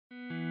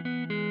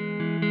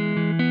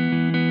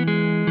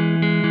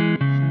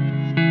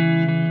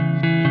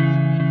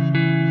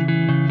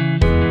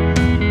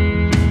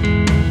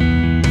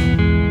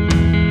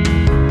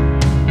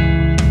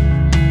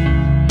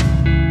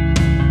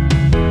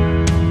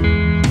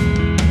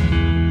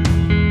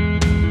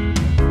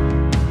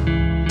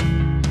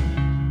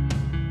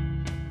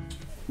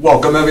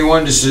Welcome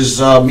everyone, this is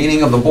a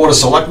meeting of the Board of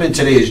Selectmen.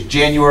 Today is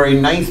January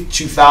 9th,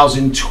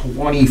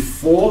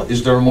 2024.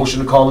 Is there a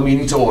motion to call the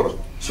meeting to order?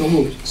 So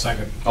moved.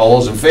 Second. All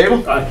those in favor?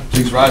 Aye.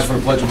 Please rise for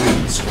the Pledge of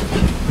Allegiance.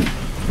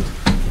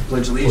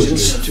 Pledge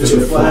allegiance to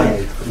the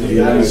flag of the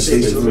United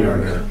States of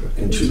America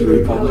and to the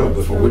republic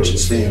for which it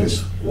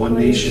stands, one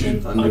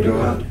nation, under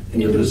God,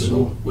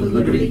 indivisible, with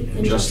liberty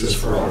and justice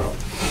for all.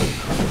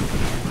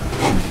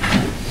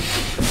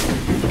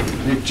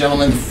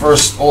 Gentlemen, the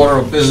first order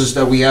of business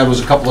that we had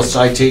was a couple of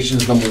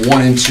citations, number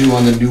 1 and 2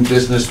 on the new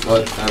business,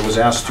 but I was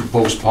asked to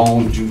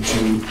postpone due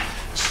to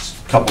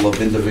a couple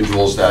of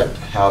individuals that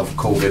have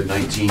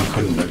COVID-19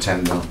 couldn't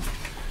attend the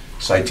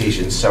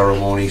citation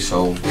ceremony,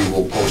 so we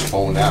will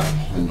postpone that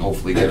and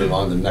hopefully get it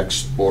on the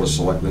next Board of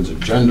Selectmen's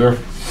agenda.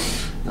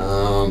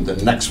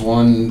 The next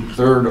one,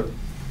 third,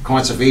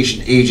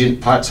 conservation agent,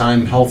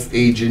 part-time health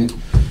agent,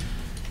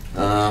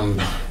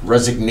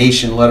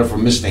 resignation letter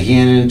from Mr.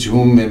 Hannon, to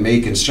whom it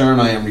may concern.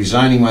 I am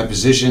resigning my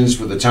positions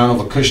with the town of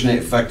Acushnet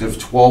effective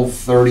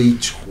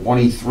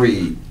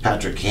 12/30/23.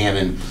 Patrick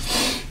Hannon.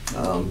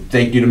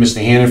 Thank you to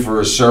Mr. Hannon for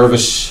his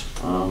service,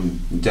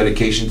 and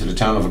dedication to the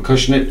town of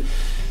Acushnet.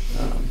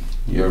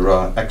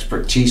 Your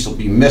expertise will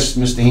be missed,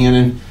 Mr.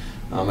 Hannon.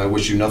 I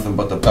wish you nothing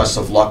but the best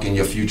of luck in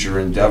your future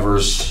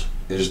endeavors.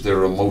 Is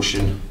there a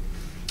motion?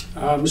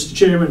 Mr.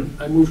 Chairman,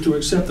 I move to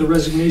accept the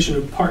resignation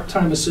of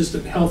part-time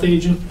assistant health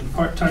agent and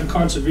part-time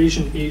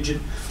conservation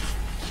agent,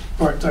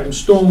 part-time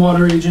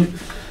stormwater agent,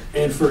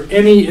 and for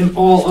any and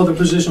all other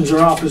positions or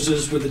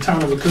offices with the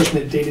town of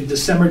Acushnet dated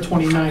December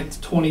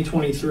 29th,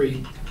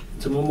 2023.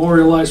 To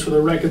memorialize for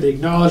the record the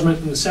acknowledgement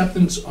and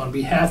acceptance on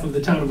behalf of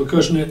the town of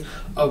Acushnet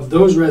of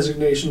those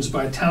resignations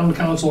by town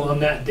council on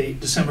that date,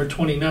 December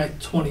 29th,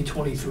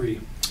 2023.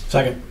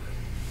 Second.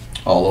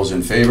 All those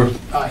in favor?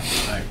 Aye.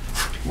 Aye.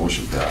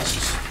 Motion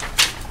passes.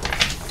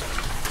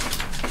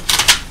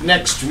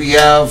 Next, we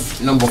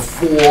have number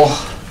 4,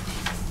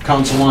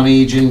 Council on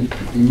Aging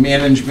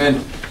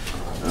Management.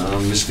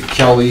 Mr.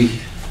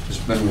 Kelly has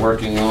been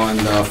working on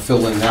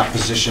filling that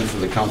position for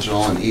the Council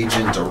on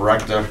Aging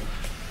Director.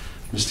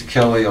 Mr.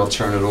 Kelly, I'll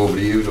turn it over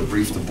to you to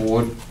brief the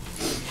board.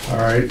 All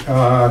right.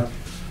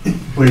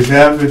 We've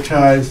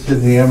advertised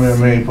in the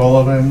MMA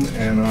Bulletin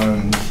and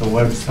on the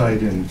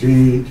website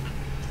Indeed.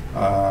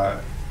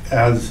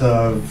 As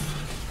of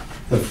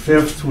the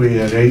 5th, we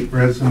had 8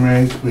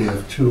 resumes. We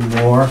have 2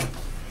 more.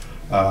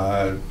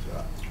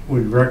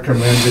 We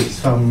recommended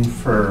some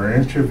for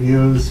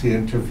interviews. The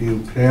interview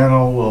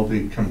panel will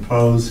be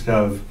composed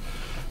of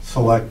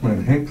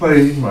Selectman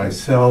Hinckley,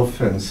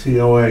 myself, and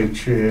COA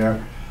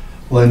Chair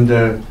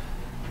Linda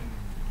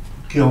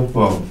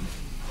Gilbo.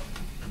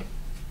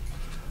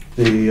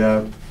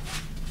 The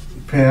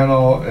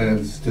panel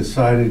has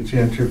decided to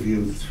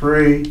interview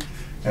 3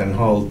 and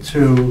hold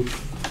 2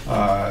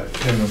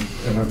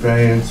 in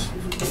abeyance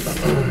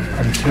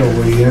until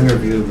we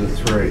interview the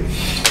 3.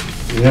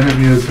 The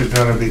interviews are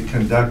going to be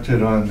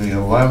conducted on the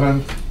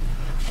 11th.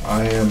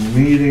 I am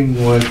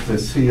meeting with the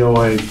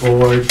COA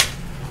board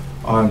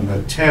on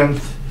the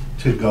 10th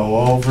to go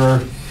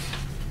over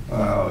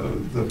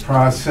the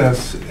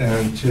process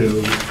and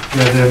to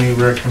get any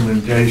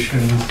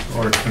recommendations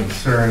or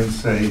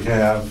concerns they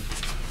have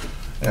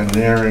and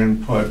their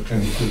input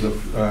into the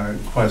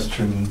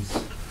questions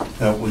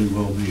that we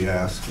will be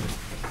asking.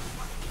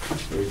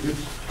 Very good.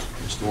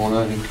 Mr.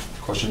 Warner, any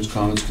questions,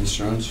 comments,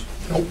 concerns?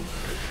 Nope.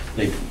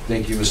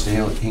 Thank you, Mr.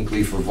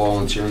 Hinckley, for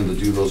volunteering to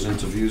do those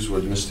interviews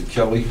with Mr.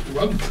 Kelly. You're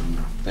welcome.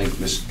 Thank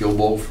Ms.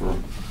 Gilbo for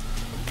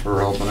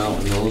helping out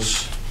in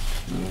those.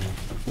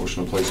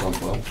 Motion to place on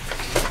file.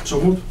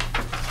 So moved.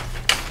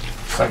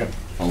 Second.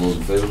 All those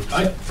in favor?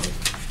 Aye.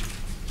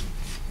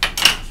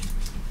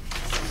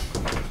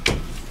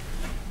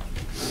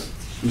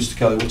 Mr.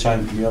 Kelly, what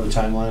time, do you have a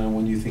timeline on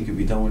when you think you'll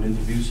be done with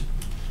interviews?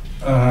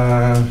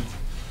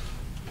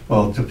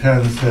 Well, it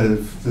depends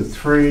if the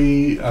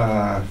 3,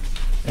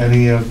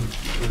 any of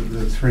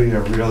the 3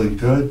 are really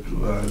good,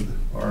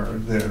 or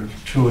there are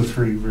 2 or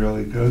 3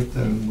 really good,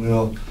 then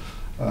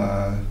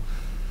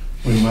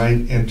we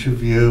might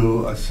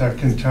interview a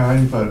second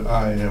time, but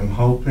I am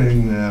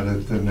hoping that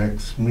at the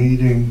next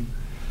meeting,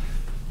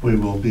 we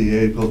will be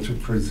able to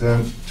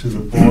present to the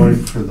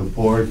board for the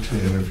board to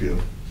interview.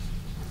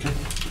 Okay,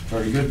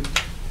 very good.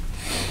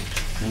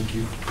 Thank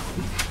you.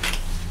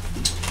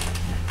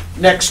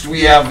 Next,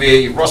 we have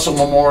a Russell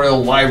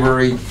Memorial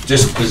Library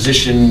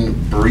disposition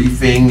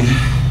briefing.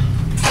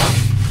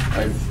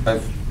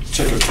 I've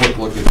took a quick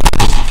look at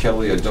Mr.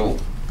 Kelly. I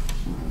don't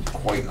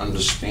quite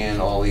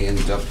understand all the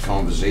in-depth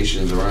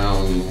conversations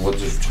around what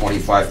this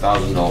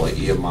 $25,000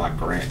 earmark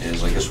grant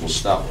is. I guess we'll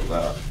start with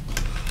that.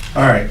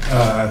 All right.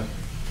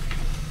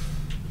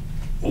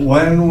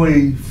 When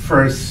we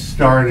first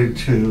started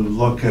to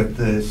look at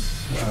this,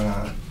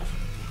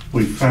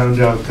 we found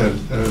out that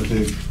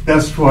the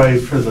best way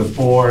for the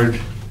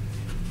board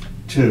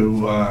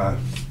to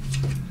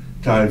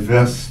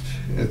divest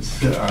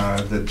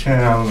the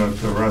town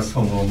of the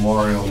Russell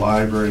Memorial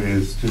Library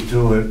is to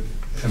do it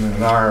in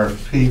an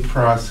RFP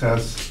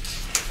process.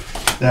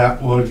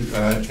 that would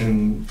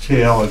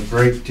entail a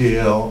great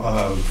deal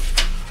of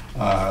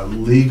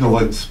legal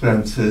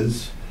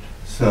expenses.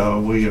 So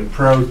we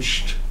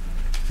approached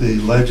the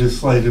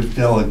legislative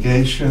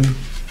delegation.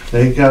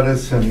 They got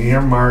us an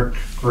earmark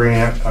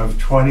grant of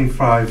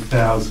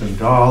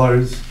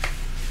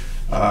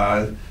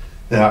 $25,000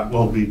 that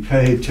will be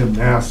paid to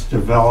Mass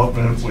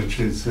Development, which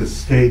is a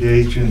state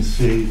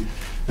agency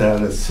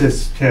that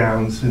assists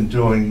towns in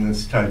doing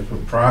this type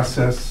of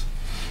process.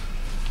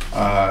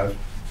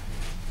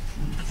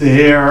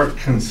 Their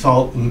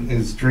consultant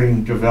is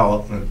Dream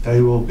Development. They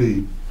will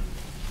be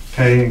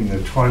paying the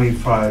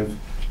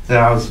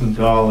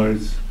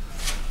 $25,000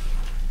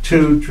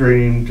 to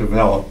Dream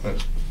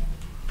Development.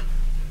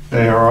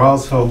 They are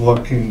also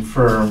looking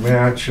for a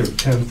match of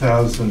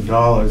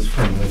 $10,000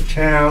 from the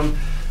town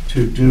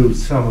to do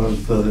some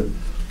of the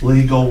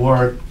legal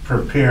work,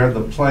 prepare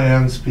the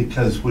plans,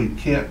 because we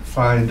can't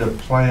find a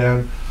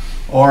plan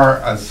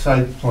or a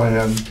site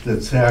plan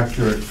that's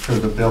accurate for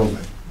the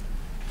building,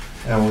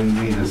 and we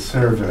need a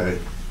survey.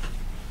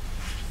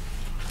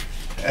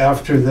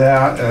 After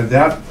that,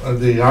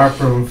 the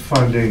ARPA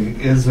funding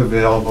is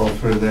available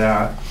for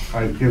that.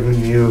 I've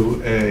given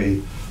you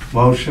a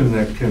motion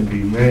that can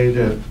be made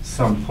at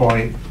some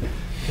point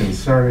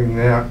concerning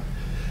that.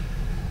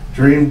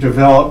 Dream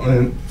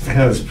Development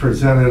has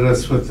presented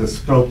us with the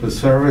scope of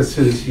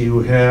services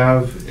you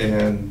have,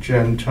 and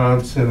Jen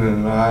Thompson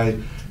and I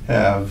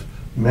have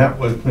met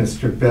with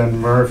Mr. Ben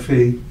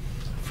Murphy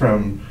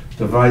from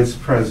the Vice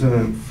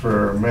President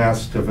for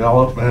Mass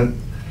Development,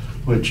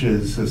 which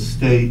is a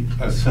state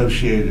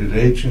associated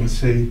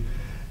agency,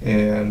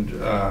 and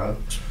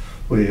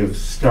we have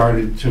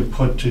started to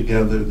put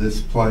together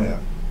this plan.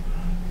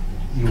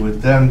 You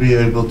would then be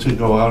able to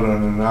go out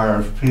on an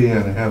RFP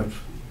and have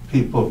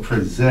people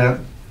present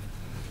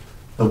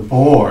the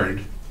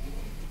board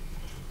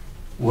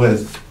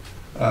with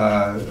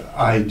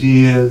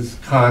ideas,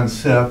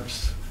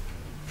 concepts,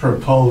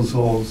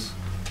 proposals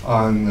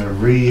on the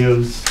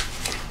reuse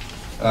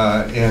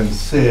and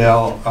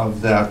sale of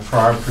that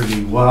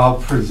property while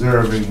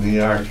preserving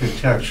the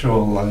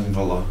architectural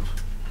envelope.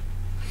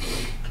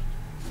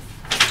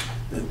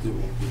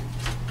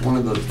 One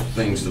of the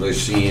things that I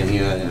see in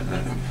here,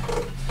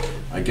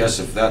 I guess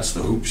if that's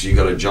the hoops you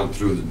gotta jump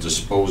through to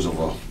dispose of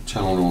a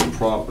town-owned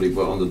property,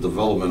 but on the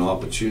development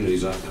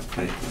opportunities, I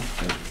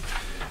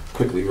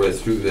quickly read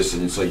through this,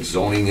 and it's like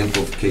zoning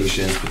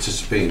implications,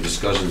 participate in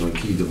discussions on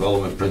key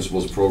development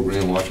principles,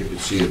 program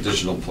occupancy,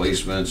 additional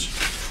placements,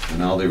 and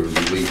now they would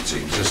relate to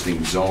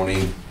existing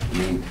zoning. I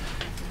mean,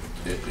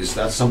 is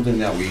that something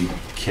that we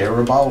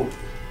care about?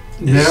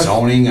 Yeah.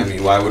 Zoning, I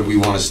mean, why would we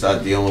want to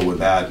start dealing with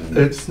that?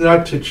 It's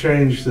not to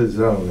change the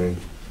zoning.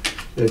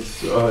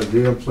 It's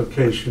the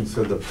implications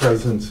of the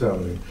present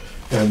zoning.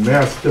 And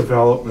Mass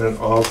Development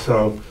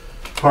also,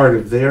 part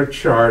of their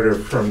charter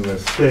from the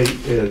state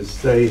is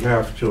they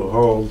have to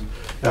hold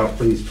at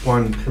least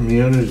one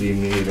community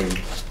meeting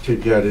to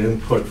get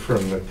input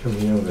from the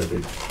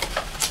community.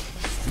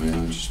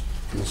 Yeah,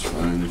 that's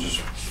fine.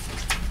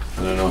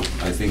 I don't know.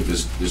 I think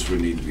this would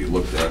need to be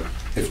looked at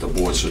if the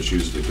board so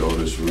chooses to go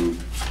this route.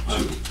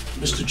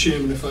 Mr.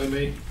 Chairman, if I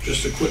may,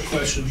 just a quick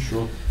question.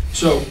 Sure.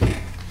 So,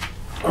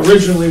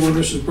 originally, when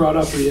this was brought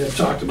up, we had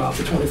talked about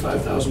the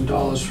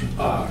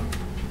 $25,000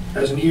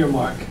 as an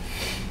earmark.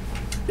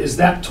 Is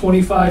that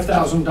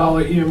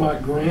 $25,000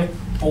 earmark grant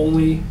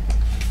only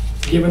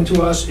given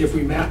to us if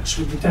we match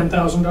with the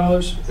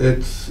 $10,000?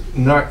 It's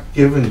not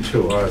given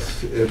to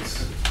us.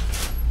 It's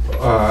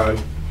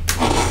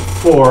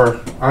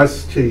for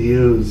us to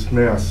use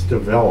Mass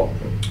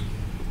Development.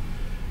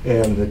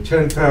 And the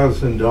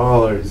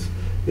 $10,000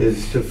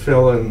 is to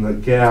fill in the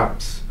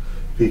gaps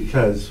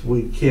because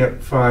we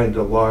can't find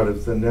a lot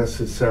of the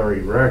necessary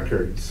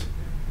records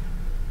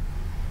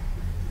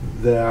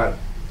that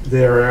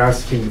they're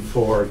asking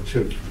for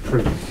to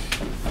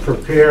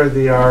prepare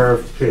the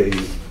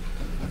RFP.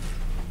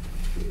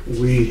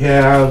 We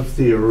have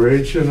the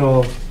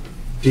original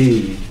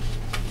deed,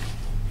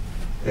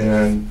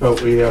 but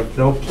we have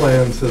no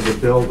plans of the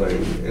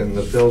building in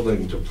the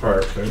building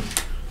department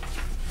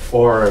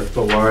or at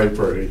the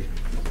library,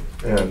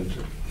 and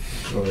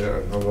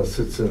unless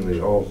it's in the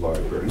old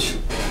library.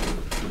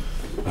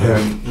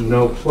 And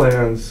no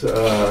plans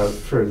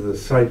for the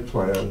site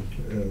plan.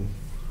 And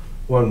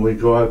when we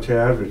go out to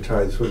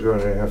advertise, we're going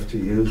to have to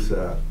use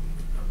that.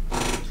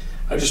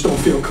 I just don't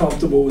feel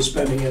comfortable with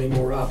spending any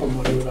more ARPA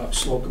money without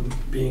Slocum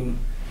being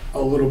a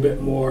little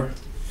bit more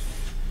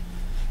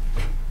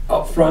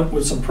upfront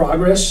with some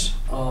progress.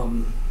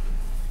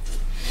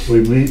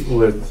 We meet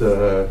with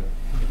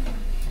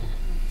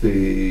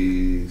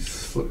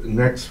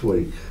next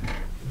week.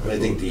 I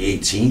think the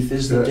 18th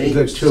is the date,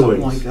 The 2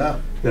 something weeks. like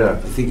that. Yeah, I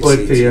think it's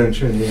with the 18th.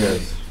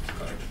 engineers.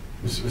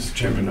 Mr.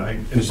 Chairman,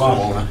 Mr.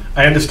 Wallner.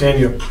 I understand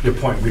your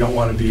point. We don't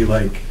want to be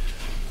like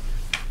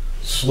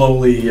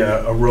slowly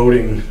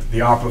eroding the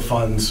ARPA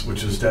funds,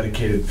 which is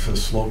dedicated for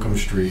Slocum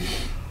Street.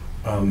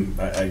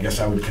 I guess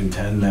I would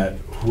contend that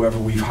whoever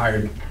we've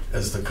hired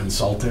as the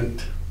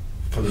consultant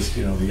for this,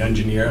 the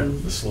engineer,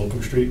 the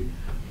Slocum Street,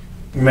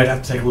 we might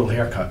have to take a little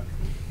haircut.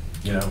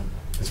 you know,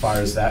 as far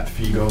as that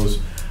fee goes.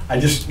 I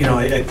just, you know,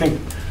 I think,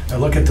 I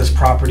look at this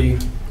property,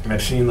 and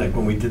I've seen, like,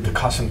 when we did the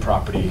Cussin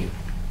property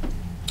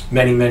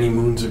many, many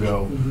moons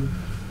ago,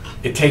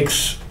 it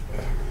takes,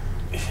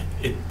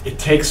 it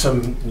takes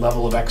some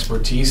level of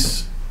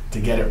expertise to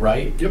get it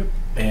right. Yep.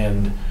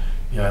 And,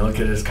 you know, I look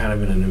at it as kind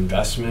of an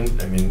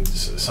investment. I mean,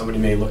 somebody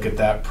may look at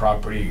that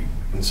property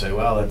and say,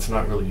 well, that's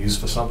not really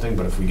used for something,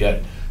 but if we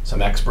get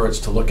some experts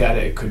to look at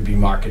it, it could be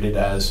marketed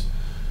as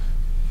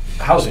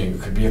housing,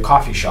 it could be a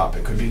coffee shop,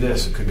 it could be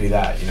this, it could be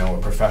that, you know,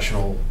 a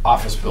professional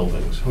office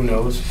buildings, who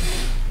knows?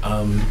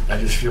 I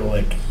just feel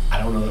like, I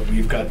don't know that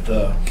we've got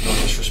the, no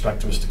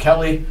disrespect to Mr.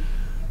 Kelly,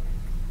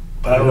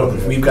 but I don't know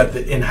if we've got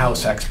the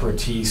in-house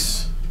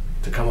expertise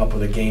to come up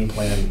with a game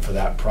plan for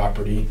that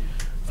property,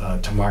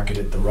 to market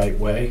it the right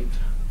way.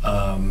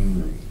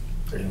 And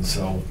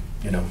so,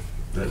 you know,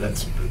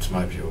 that's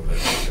my view of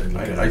it. I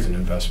look at it as an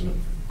investment.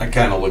 I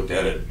kind of looked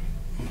at it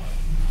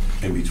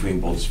in between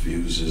both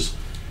views. Is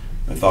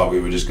I thought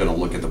we were just gonna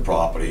look at the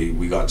property.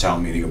 We got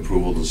town meeting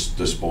approval to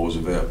dispose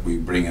of it. We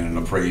bring in an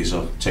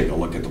appraiser, take a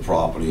look at the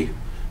property,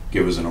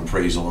 give us an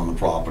appraisal on the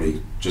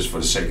property, just for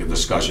the sake of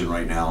discussion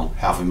right now,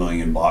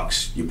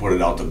 $500,000. You put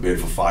it out to bid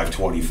for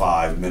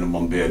 $525,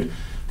 minimum bid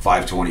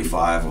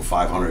 $525 or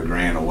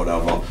 $500,000 or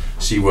whatever.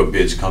 See what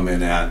bids come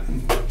in at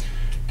and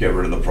get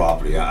rid of the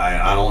property.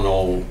 I don't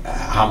know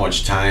how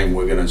much time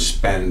we're gonna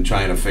spend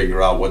trying to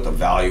figure out what the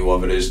value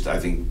of it is. I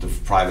think the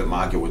private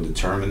market would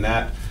determine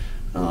that.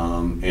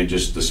 And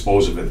just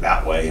dispose of it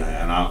that way.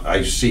 And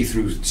I see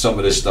through some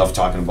of this stuff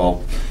talking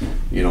about,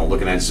 you know,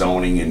 looking at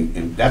zoning,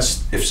 and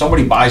that's, if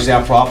somebody buys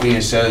that property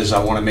and says,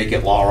 I want to make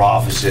it law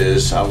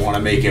offices, I want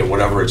to make it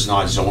whatever it's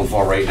not zoned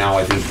for right now,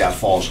 I think that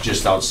falls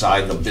just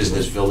outside the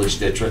business village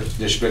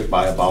district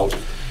by about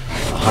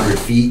 100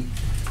 feet.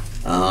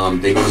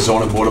 They go to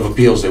zoning board of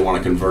appeals, they want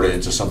to convert it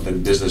into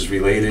something business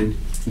related,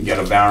 you get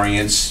a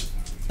variance,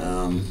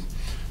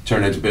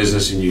 turn it into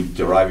business, and you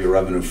derive your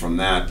revenue from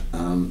that.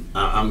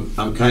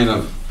 I'm kind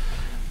of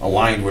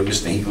aligned with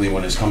Mr. Hinckley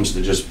when it comes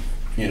to just,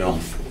 you know,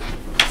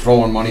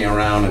 throwing money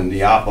around, and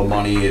the APA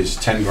money is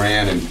 10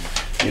 grand, and,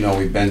 you know,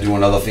 we've been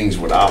doing other things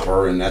with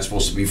APA, and that's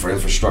supposed to be for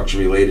infrastructure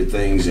related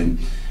things, and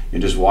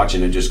you're just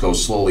watching it just go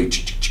slowly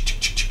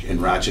and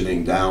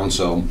ratcheting down.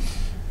 So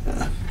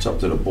it's up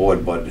to the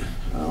board, but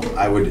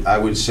I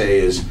would say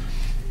is,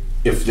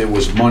 if there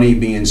was money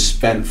being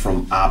spent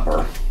from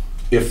APA,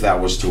 if that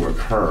was to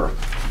occur,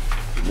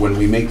 when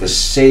we make the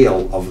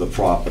sale of the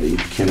property,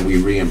 can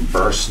we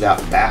reimburse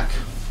that back?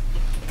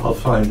 I'll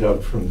find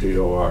out from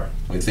DOR.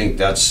 I think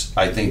that's,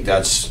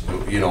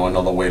 you know,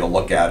 another way to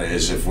look at it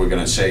is, if we're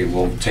gonna say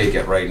we'll take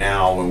it right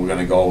now and we're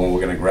gonna go and we're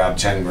gonna grab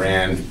 10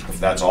 grand, if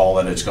that's all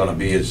that it's gonna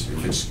be, is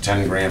if it's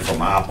 10 grand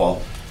from APA,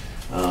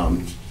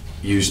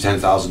 use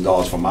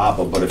 $10,000 from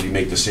APA, but if you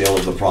make the sale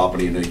of the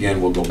property, and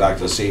again, we'll go back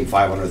to the same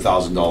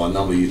 $500,000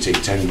 number, you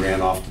take 10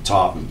 grand off the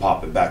top and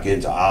pop it back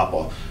into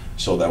APA,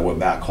 so that we're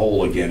back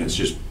whole again. It's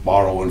just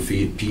borrowing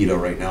feed Peter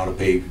right now to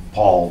pay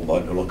Paul,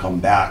 but it'll come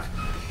back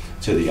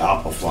to the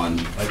APA fund.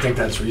 I think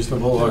that's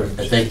reasonable. Or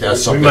I think that's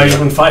we something. might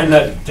even find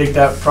that, take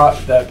that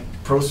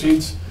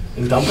proceeds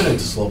and dump it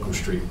into Slocum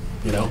Street,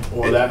 you know,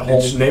 or that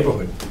whole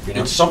neighborhood. You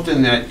know? It's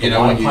something that, you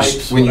know,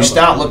 when you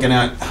start looking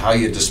at how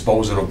you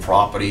dispose of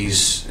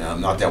properties,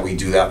 not that we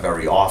do that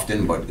very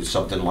often, but it's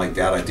something like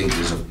that, I think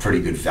there's a pretty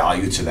good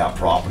value to that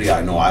property.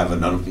 I know I have a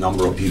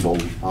number of people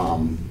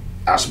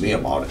ask me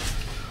about it.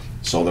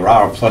 So there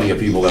are plenty of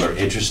people that are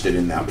interested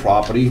in that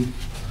property,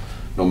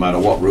 no matter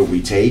what route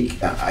we take.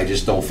 I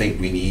just don't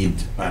think we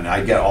need, and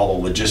I get all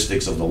the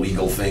logistics of the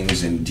legal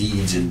things and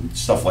deeds and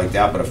stuff like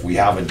that, but if we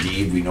have a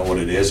deed, we know what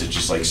it is. It's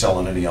just like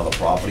selling any other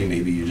property.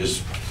 Maybe you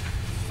just...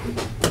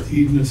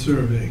 Deed and a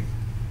survey.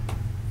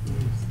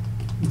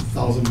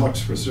 $1,000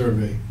 for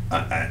survey.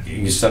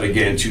 Instead of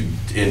getting too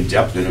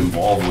in-depth and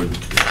involved with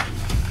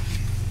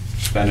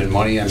spending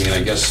money, I mean,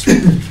 I guess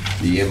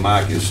the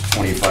earmark is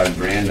 25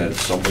 grand that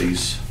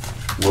somebody's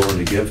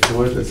willing to give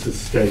to it. It's a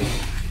state.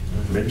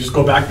 Maybe just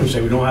go back and say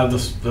we don't have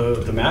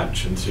the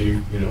match, and see,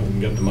 you know, we can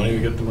get the money,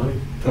 we get the money.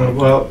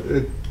 Well,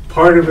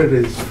 part of it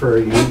is for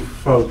you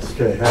folks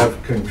to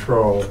have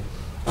control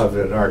of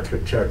it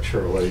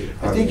architecturally.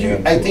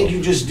 I think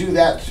you just do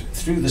that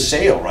through the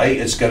sale, right?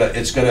 It's got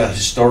a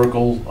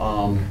historical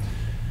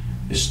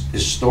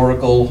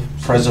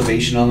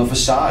preservation on the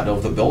facade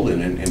of the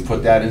building, and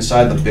put that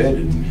inside the bid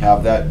and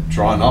have that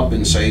drawn up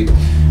and say,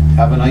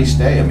 have a nice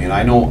day. I mean,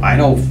 I know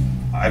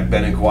I've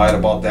been inquired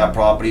about that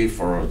property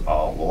for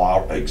a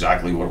law,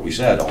 exactly what we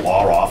said, a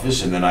law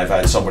office, and then I've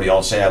had somebody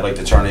else say, I'd like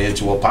to turn it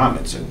into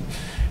apartments. And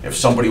if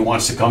somebody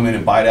wants to come in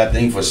and buy that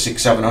thing for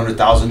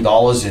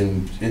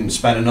 $600,000-$700,000 and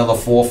spend another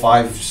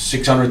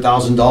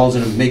 $400,000-$600,000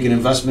 and make an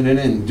investment in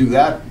it and do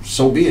that,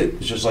 so be it.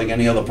 It's just like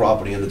any other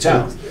property in the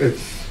town.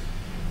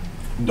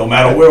 No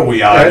matter where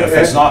we are, if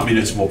it's not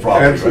municipal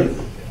property,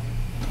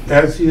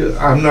 right?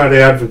 I'm not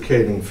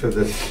advocating for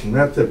this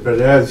method, but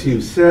as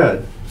you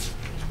said,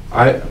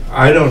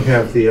 I don't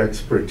have the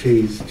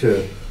expertise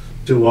to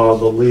do all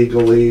the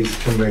legalese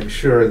to make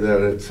sure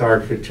that it's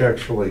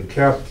architecturally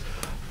kept.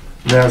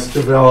 Mass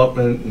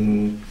Development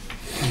and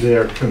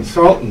their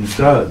consultant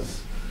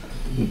does.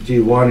 Do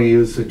you want to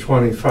use the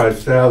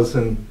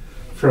 25,000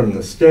 from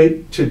the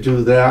state to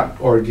do that,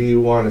 or do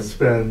you want to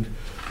spend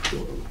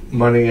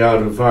money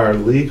out of our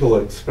legal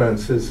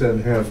expenses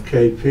and have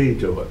KP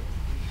do it?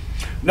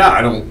 No,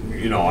 I don't,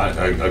 you know, I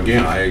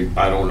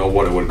don't know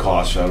what it would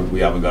cost.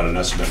 We haven't got an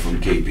estimate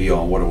from KP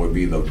on what it would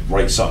be to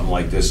write something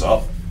like this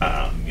up.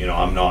 You know,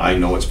 I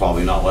know it's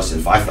probably not less than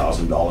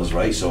 $5,000,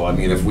 right? So, I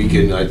mean, if we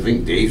can, I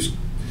think Dave's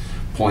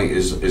point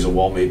is a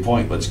well-made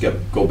point. Let's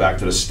go back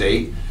to the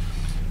state,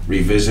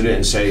 revisit it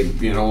and say,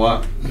 you know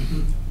what?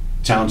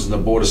 Towns and the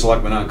Board of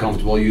Selectmen aren't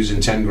comfortable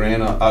using 10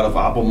 grand out of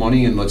ARPA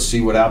money, and let's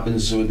see what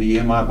happens with the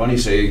earmark money.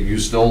 Say, you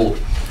still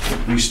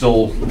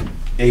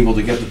able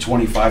to get the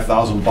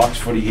 25,000 bucks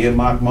for the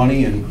earmark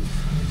money, and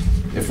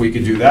if we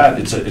could do that,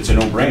 it's a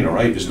no-brainer,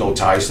 right? There's no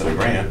ties to the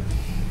grant.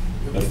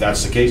 If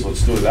that's the case,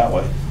 let's do it that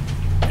way.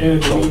 And in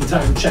the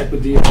meantime, check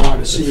with DNR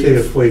to see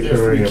if we can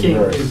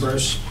can't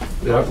reimburse.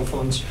 ARPA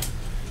funds.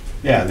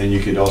 Yeah, and then you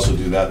could also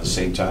do that at the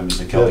same time.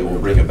 Mr. Kelly will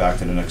bring it back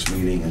to the next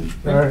meeting, and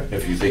All right.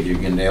 if you think you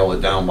can nail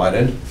it down by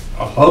then.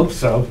 I hope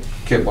so.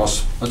 Okay,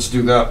 boss, let's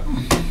do that.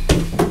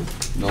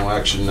 No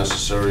action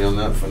necessary on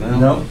that for now.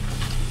 No.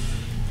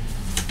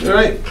 All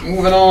right,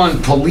 moving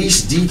on,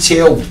 police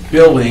detail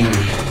billing.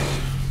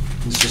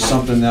 This is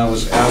something that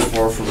was asked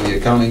for from the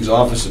accounting's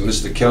office and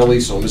Mr.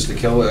 Kelly, so Mr.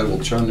 Kelly, I will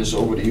turn this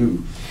over to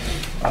you.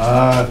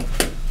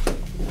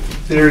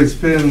 There's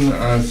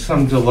been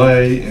some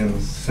delay in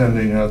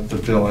sending out the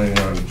billing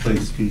on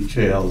police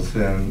details,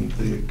 and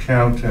the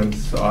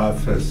accountant's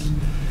office,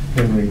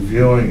 in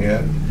reviewing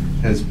it,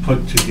 has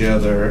put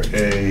together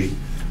a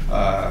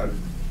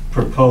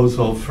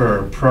proposal for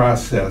a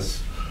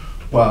process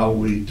while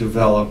we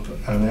develop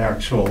an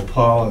actual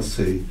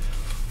policy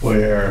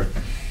where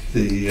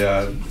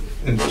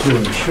and to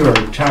ensure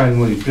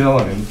timely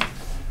billing,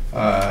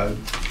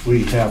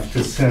 we have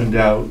to send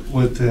out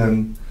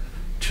within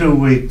 2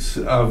 weeks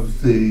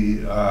of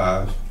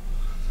the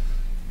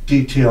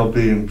detail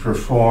being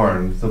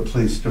performed. The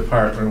police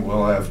department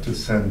will have to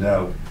send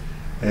out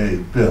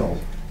a bill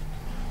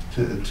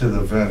to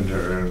the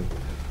vendor, and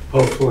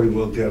hopefully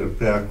we'll get it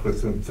back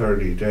within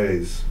 30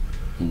 days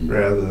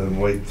rather than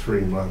wait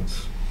 3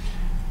 months.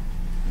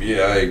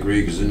 Yeah, I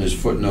agree, because in his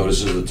footnote, it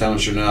says the town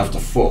shouldn't have to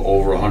foot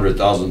over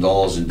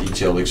 $100,000 in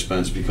detailed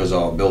expense because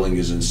our billing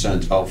isn't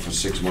sent out for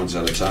 6 months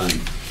at a time.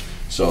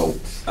 So,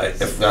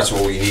 if that's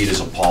what we need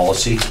is a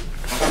policy.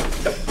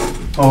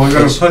 Well, we're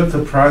gonna put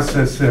the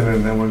process in,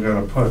 and then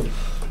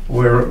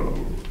we're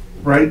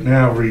right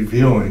now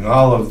reviewing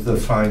all of the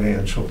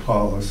financial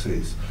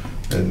policies.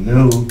 The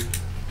new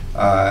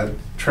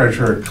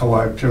treasurer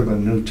collector, the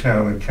new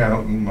town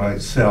accountant,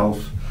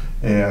 myself,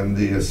 and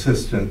the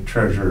assistant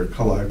treasurer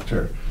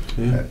collector.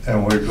 Yeah.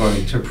 And we're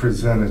going to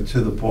present it to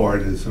the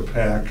board as a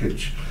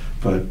package.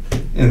 But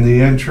in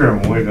the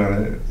interim,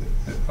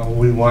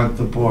 we want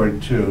the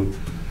board to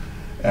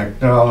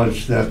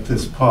acknowledge that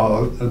this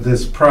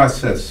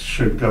process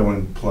should go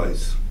in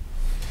place.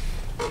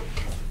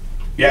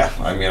 Yeah,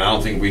 I mean, I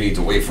don't think we need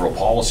to wait for a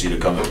policy to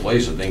come in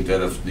place. I think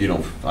that if, you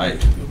know, I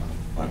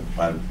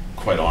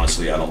quite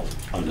honestly, I don't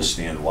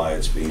understand why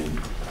it's being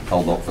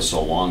held up for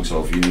so long.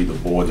 So if you need the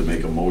board to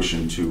make a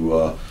motion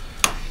to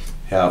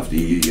have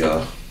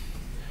the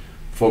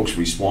folks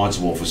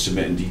responsible for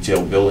submitting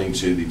detailed billing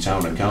to the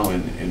town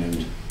accountant in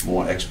a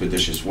more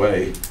expeditious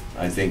way,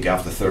 I think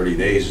after 30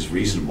 days is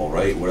reasonable,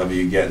 right? Whatever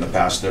you get in the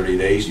past 30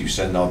 days, you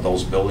send out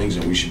those billings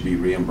and we should be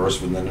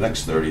reimbursed within the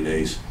next 30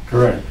 days.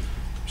 Correct.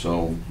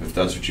 So if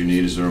that's what you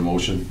need, is there a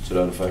motion to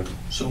that effect?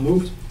 So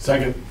moved.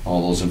 Second.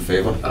 All those in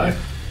favor? Aye.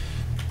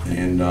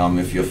 And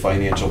if your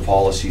financial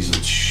policies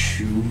are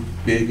too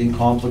big and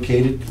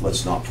complicated,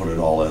 let's not put it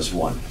all as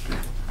one.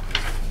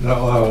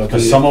 No,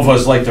 Because some of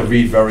us like to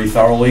read very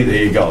thoroughly,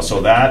 there you go.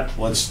 So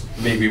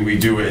maybe we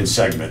do it in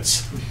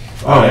segments.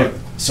 All right?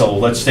 So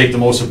let's take the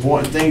most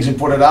important things and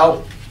put it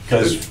out,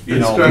 because, you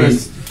know.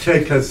 It's going to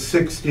take us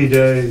 60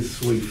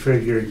 days, we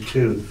figured,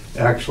 to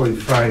actually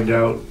find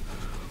out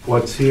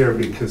what's here,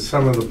 because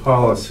some of the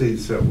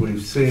policies that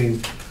we've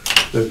seen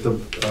that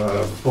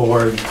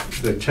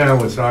the town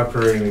was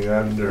operating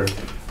under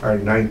are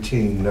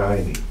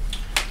 1990.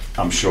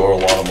 I'm sure a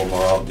lot of them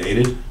are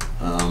outdated.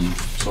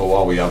 So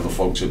while we have the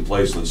folks in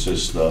place, let's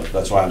just,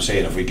 that's why I'm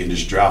saying if we can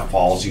just draft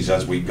policies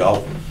as we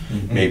go,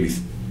 maybe,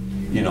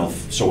 you know,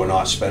 so we're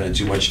not spending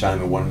too much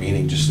time in one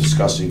meeting just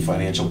discussing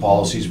financial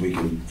policies, we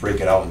can break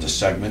it out into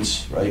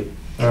segments, right?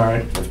 All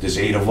right. If there's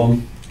 8 of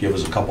them, give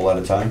us a couple at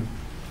a time.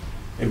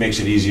 It makes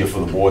it easier for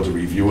the board to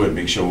review it,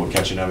 make sure we're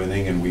catching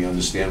everything and we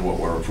understand what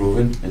we're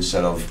approving,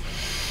 instead of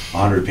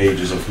 100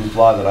 pages of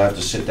hoopla that I have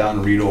to sit down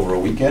and read over a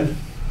weekend.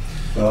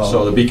 Well,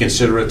 So to be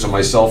considerate to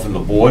myself and the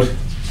board,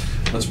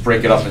 let's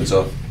break it up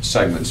into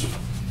segments.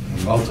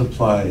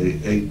 multiply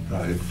 8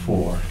 by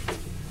 4.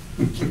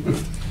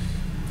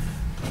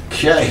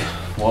 Okay,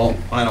 well,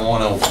 I don't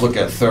want to look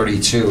at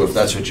 32 if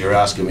that's what you're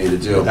asking me to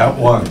do. At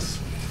once.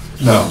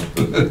 No.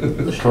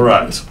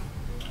 Correct.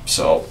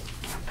 So,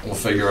 we'll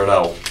figure it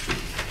out.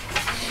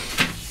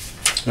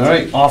 All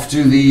right, off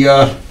to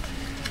the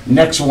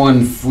next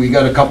one. We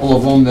got a couple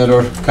of them that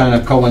are kind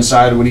of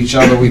coincided with each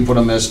other. We put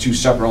them as two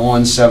separate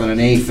ones, 7 and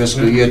 8,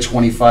 fiscal year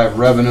 25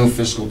 revenue,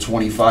 fiscal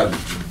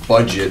 25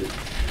 budget.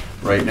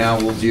 Right now,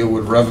 we'll deal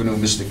with revenue,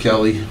 Mr.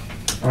 Kelly.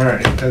 All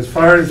right, as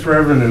far as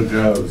revenue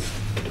goes,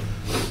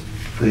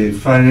 the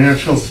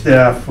financial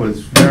staff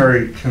was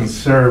very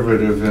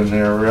conservative in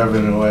their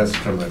revenue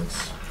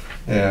estimates.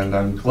 And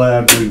I'm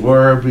glad we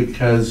were,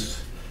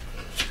 because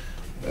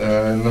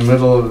in the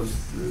middle of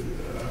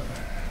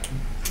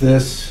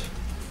this,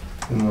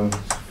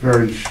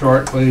 very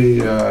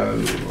shortly,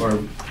 or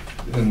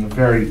in the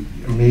very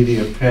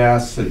immediate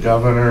past, the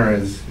governor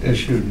has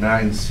issued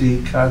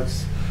 9C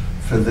cuts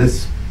for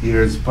this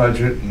year's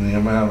budget in the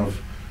amount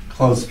of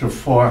close to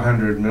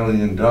 $400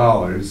 million.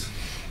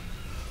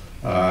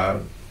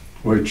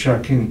 We're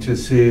checking to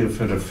see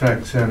if it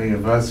affects any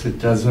of us. It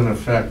doesn't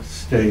affect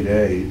state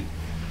aid,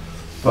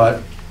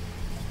 but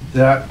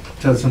that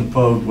doesn't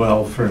bode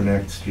well for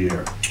next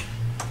year.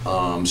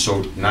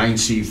 So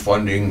 9C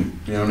funding,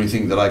 the only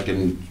thing that I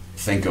can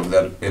think of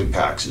that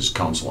impacts is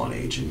Council on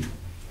Aging.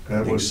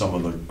 I think some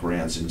of the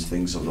grants and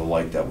things of the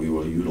like that we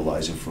were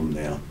utilizing from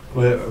there.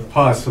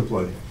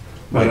 Possibly.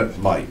 Might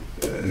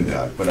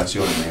impact, but that's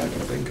the only thing I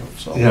can think of,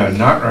 so. Yeah,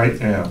 not right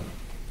now.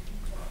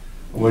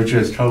 We're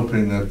just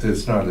hoping that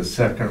there's not a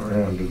second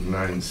round of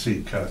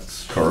 9C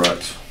cuts.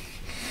 Correct.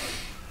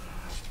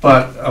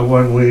 But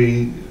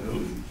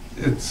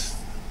it's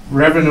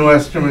revenue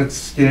estimates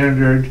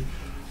standard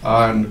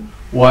on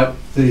what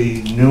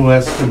the new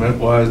estimate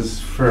was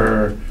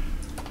for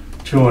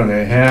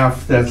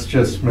 2.5, that's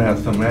just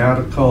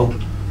mathematical.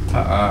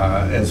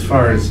 As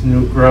far as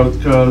new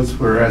growth goes,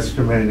 we're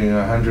estimating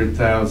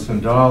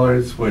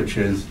 $100,000, which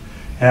is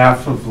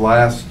half of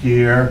last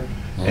year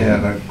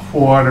and a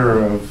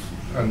quarter of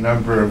a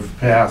number of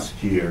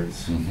past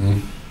years.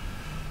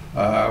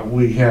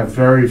 We have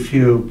very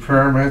few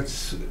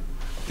permits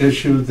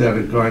issued that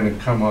are going to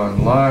come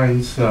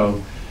online,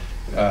 so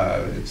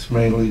it's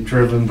mainly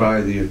driven by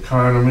the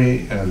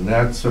economy, and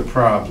that's a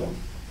problem.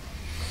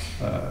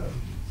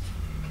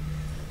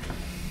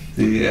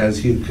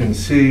 As you can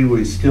see,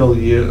 we still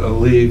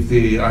leave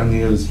the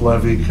unused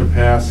levy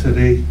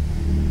capacity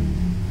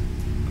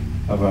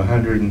of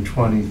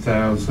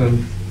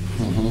 120,000.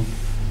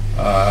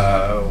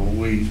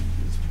 We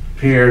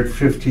pared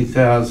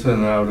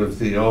 50,000 out of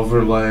the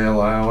overlay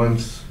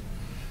allowance,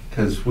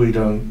 because we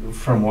don't,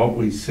 from what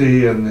we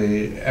see in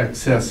the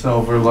excess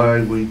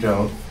overlay, we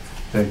don't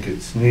think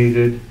it's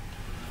needed.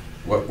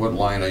 What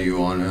line are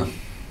you on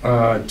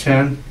now?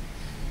 10.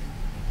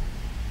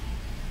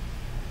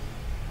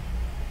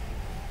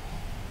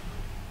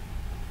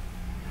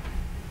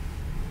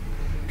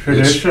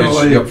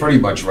 Traditionally, you're pretty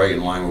much right in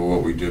line with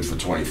what we did for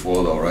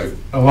 24 though, right?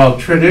 well,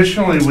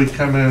 traditionally we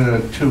come in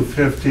at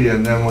 250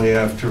 and then we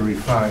have to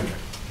refine it.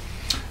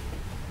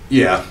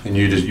 Yeah, and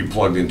you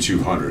plugged in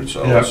 200,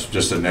 so Yep. it's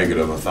just a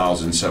negative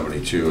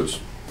 1,072. It's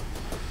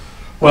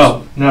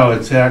Well, no,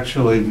 it's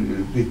actually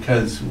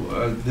because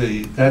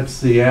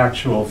that's the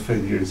actual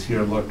figures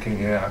you're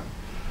looking at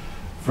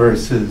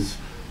versus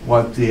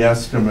what the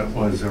estimate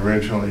was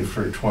originally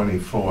for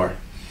 24.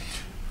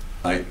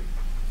 I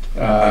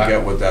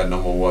get what that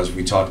number was.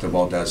 We talked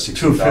about that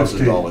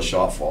 $60,000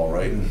 shortfall,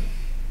 right?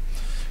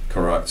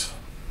 Correct.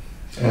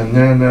 And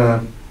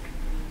then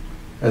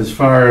as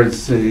far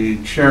as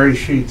the cherry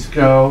sheets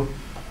go,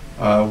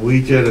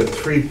 we did a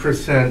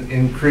 3%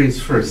 increase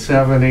for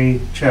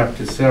 70,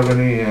 Chapter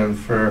 70, and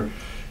for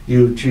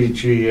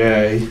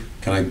UGGA.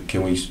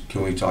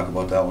 Can we talk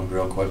about that one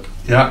real quick?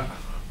 Yeah.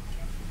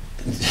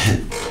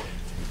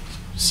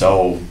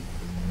 So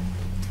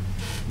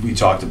we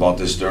talked about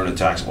this during the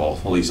tax, well,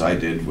 at least I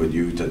did with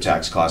you, the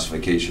tax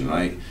classification,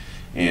 right?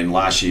 And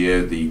last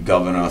year, the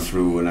governor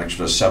threw an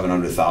extra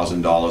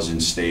 $700,000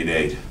 in state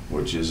aid,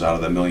 which is out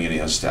of the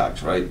millionaire's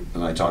tax, right?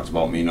 And I talked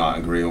about me not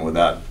agreeing with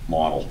that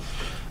model,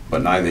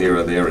 but neither here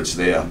or there, it's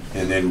there.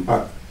 And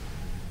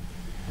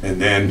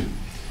then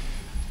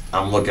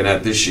I'm looking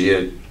at this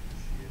year,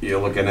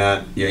 you're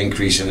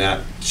increasing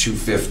that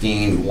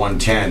 215,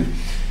 110,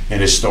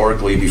 and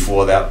historically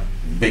before that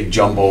big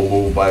jumbo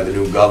move by the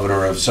new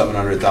governor of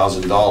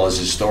 $700,000,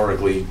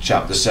 historically,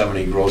 Chapter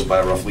 70 grows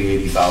by roughly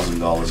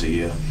 $80,000 a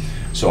year.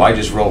 So I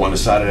just wrote on the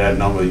side of that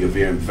number, you're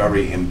being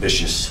very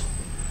ambitious.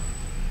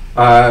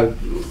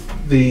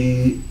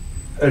 The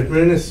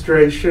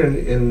administration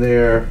in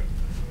their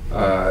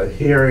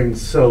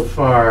hearings so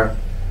far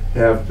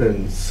have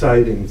been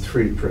citing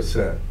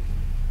 3%.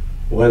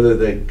 Whether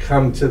they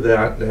come to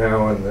that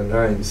now in the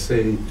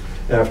 9C,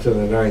 after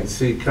the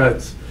 9C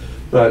cuts,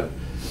 but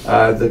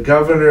the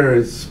governor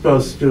is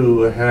supposed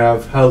to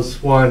have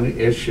House 1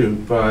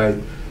 issued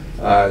by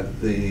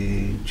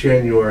the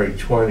January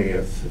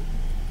 20th.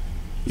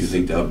 You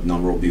think that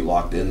number will be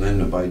locked in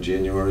then by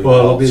January? Well,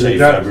 it'll be say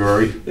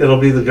February.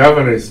 It'll be the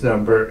governor's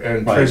number,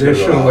 and Right, to the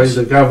traditionally House.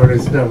 the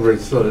governor's number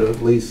is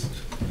at least.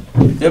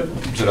 Yep,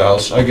 to the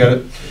House. I get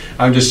it.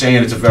 I'm just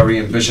saying it's a very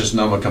ambitious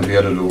number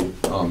compared to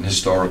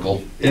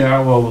historical. Yeah,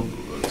 well,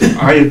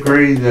 I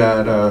agree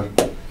that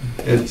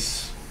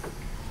it's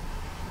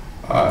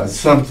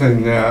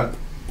something that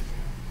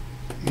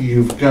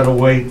you've got to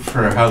wait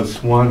for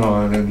House 1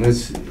 on, and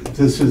this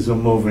is a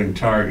moving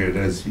target,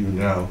 as you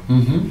know.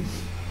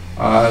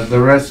 The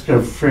rest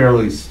are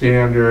fairly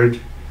standard.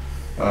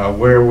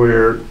 Where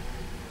we're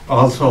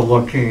also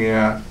looking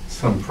at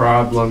some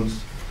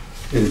problems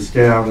is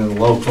down in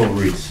local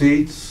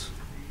receipts.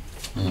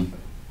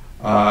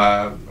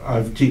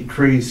 I've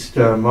decreased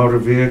motor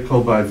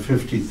vehicle by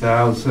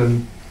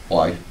 50,000.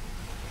 Why?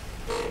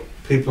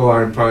 People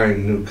aren't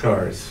buying new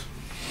cars.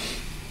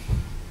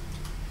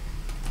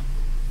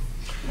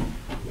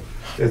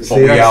 It's But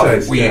the we have-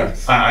 excise we-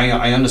 tax.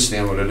 I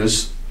understand what it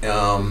is,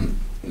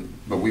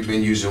 but we've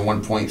been using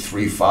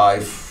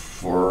 1.35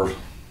 for,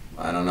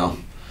 I don't know,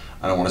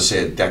 I don't wanna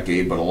say a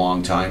decade, but a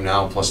long time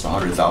now, plus the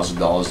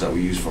 $100,000 that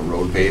we use for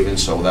road paving,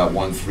 so that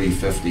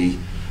 1,350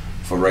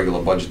 for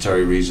regular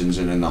budgetary reasons,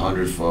 and then the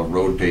 100 for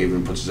road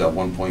paving puts us at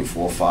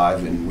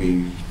 1.45,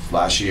 and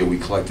last year we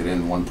collected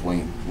in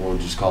we'll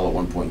just call it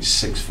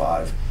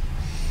 1.65.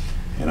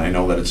 And I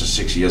know that it's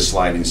a 6-year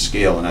sliding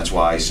scale, and that's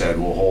why I said,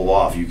 well, hold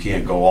off, you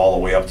can't go all the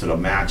way up to the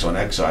max on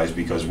excise,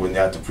 because when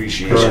that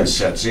depreciation Correct.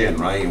 sets in,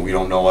 right, and we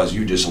don't know, as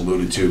you just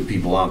alluded to,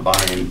 people aren't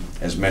buying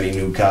as many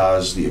new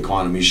cars, the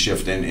economy's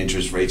shifting,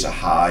 interest rates are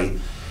high.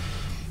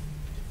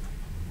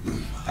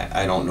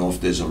 I don't know if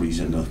there's a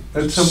reason to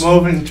It's a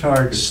moving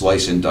target.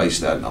 slice and dice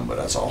that number,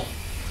 that's all.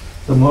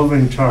 It's a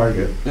moving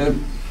target. Yep.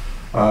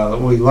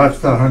 We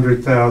left the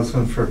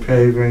 100,000 for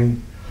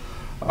paving.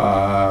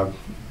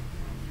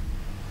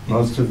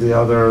 Most of the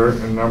other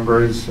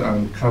numbers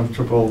I'm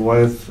comfortable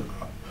with.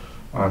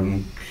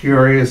 I'm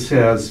curious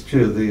as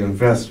to the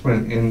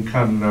investment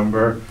income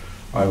number.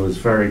 I was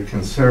very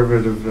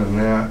conservative in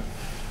that,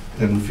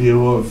 in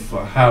view of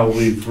how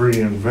we've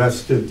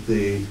reinvested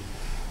the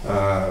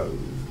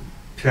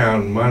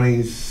town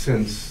monies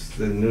since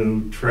the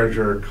new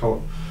treasurer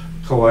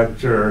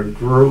collector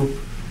group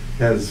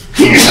has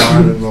come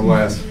on in the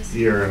last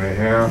year and a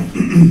half.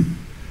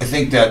 I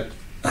think that,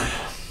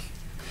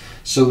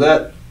 so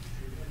that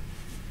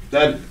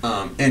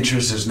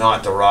interest is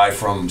not derived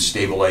from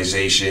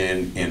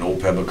stabilization in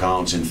OPEB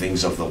accounts and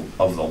things of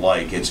the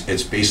like.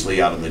 It's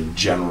basically out of the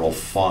general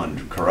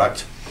fund,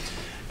 correct?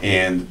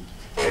 And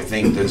I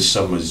think there's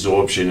some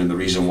absorption, and the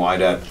reason why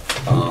that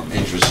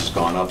interest has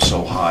gone up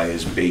so high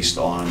is based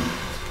on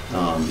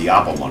the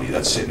APA money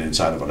that's sitting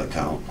inside of an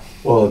account.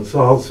 Well, it's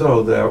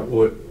also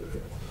that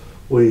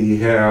we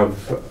have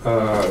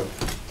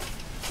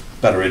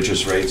Better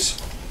interest rates.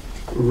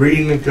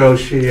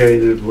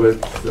 renegotiated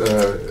with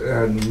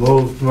and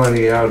moved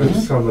money out of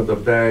some of the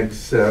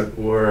banks that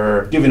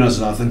were Giving us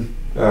nothing.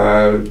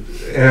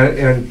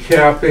 and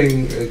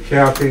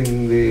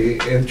capping the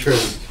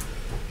interest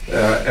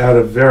at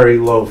a very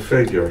low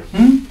figure.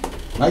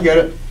 I get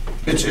it.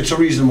 It's a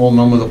reasonable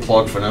number to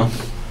plug for now.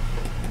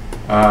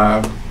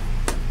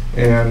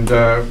 And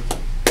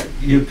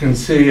you can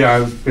see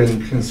I've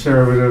been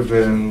conservative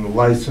in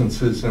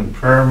licenses and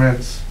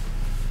permits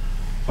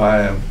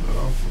by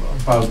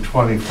about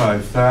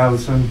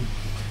 25,000.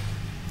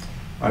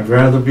 I'd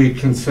rather be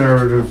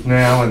conservative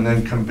now and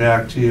then come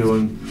back to you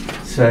and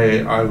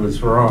say I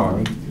was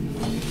wrong.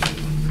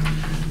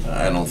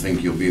 I don't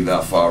think you'll be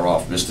that far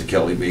off, Mr.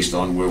 Kelly, based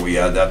on where we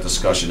had that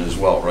discussion as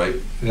well, right?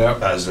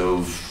 Yep. As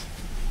of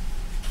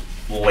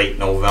late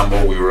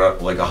November, we were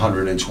at like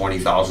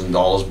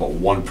 $120,000, but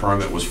one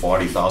permit was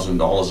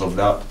 $40,000 of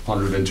that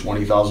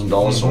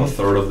 $120,000, so a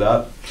third of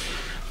that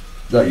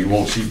you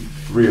won't see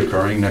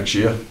reoccurring next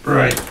year.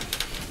 Right.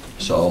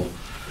 So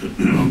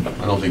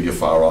I don't think you're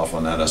far off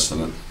on that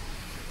estimate.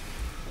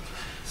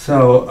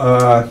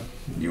 So,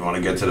 You want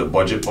to get to the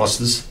budget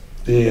busters?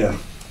 yeah.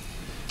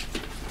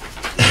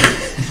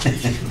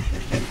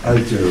 I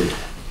do.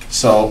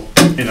 So,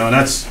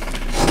 that's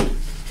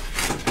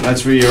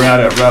where you're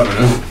at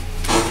revenue.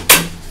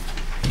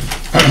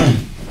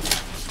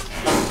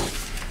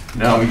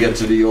 Now we get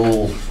to the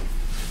old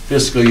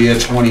fiscal year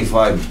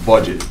 25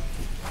 budget.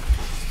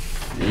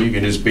 And you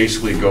can just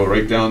basically go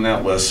right down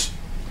that list.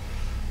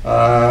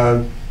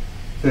 The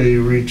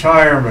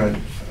retirement,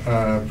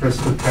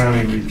 Bristol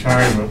County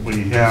retirement,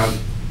 we have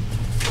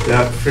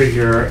that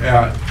figure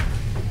at,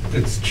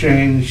 it's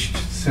changed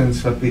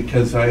since,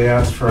 because I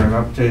asked for an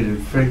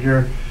updated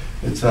figure.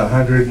 It's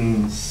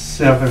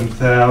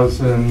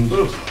 107,000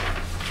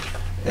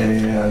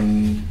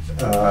 and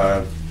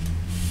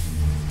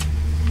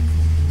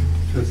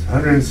just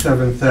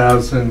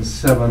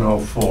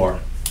 107,704.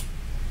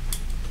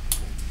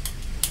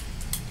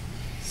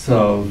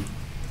 So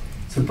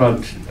it's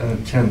about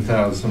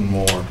 10,000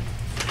 more.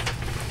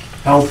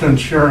 Health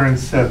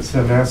insurance, that's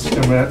an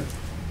estimate.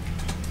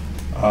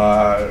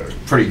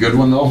 Pretty good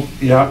one, though.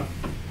 Yeah.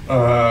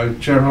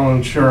 General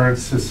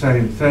insurance, the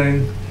same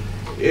thing.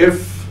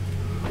 If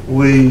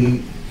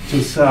we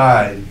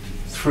decide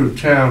through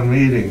town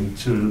meeting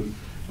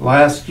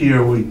last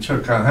year we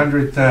took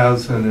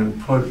 100,000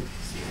 and put,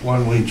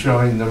 when we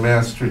joined the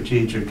Mass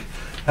Strategic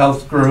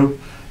Health Group,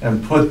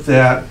 and put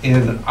that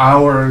in the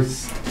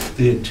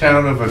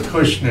town of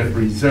Acushnet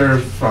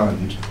reserve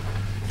fund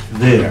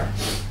there.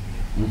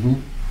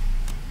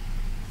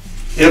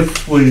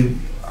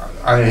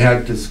 I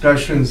had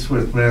discussions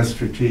with Mass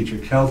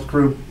Strategic Health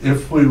Group,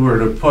 if we were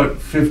to put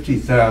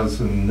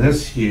 50,000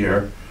 this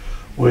year,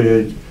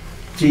 we'd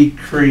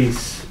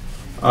decrease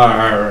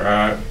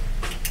our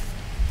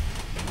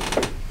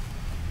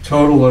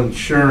total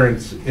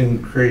insurance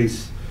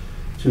increase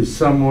to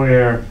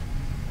somewhere,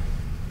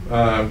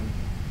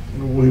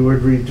 we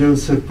would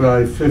reduce it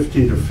by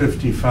 50 to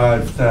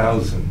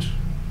 55,000.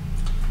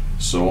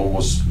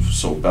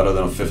 So better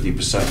than a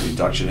 50%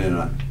 reduction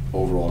in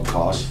overall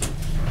cost,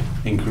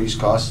 increased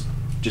cost,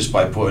 just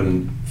by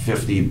putting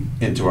 50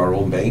 into our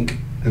own bank?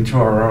 Into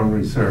our own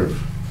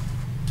reserve.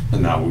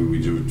 And now we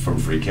do it from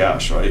free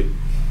cash, right?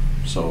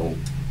 So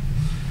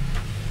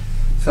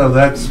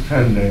that's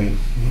pending.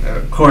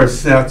 Of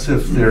course, that's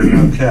if there are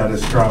no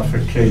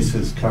catastrophic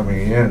cases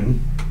coming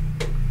in.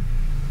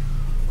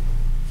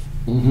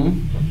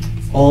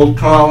 Old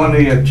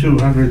Colony at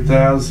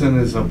 200,000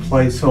 is a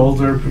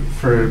placeholder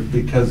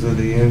because of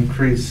the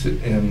increase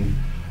in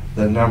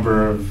the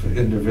number of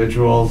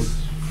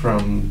individuals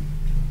from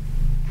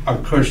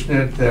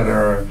Acushnet that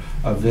are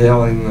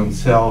availing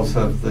themselves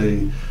of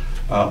the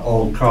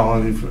Old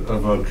Colony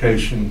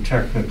Vocation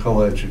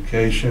Technical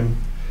Education.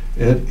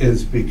 It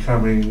is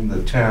becoming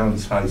the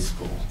town's high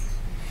school.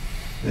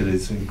 It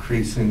is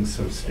increasing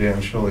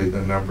substantially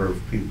the number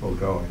of people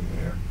going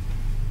there.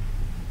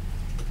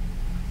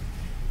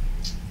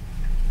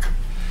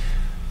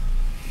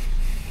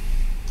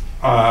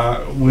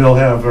 We'll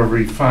have a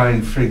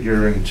refined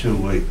figure in 2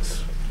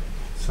 weeks,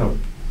 so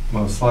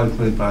most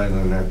likely by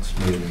the next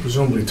meeting.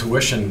 Presumably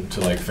tuition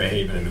to like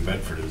Fairhaven and New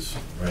Bedford is,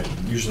 right?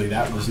 Usually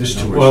that was this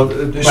tuition. Well,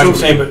 But I'm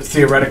saying, but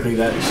theoretically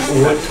that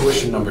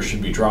tuition number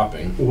should be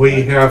dropping.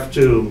 we have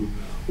to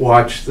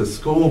watch the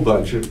school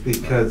budget,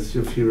 because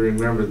if you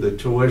remember, the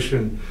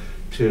tuition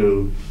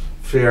to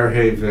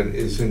Fairhaven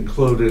is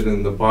included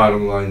in the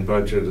bottom line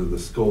budget of the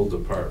school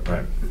department.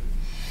 Right.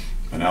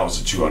 And that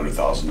was a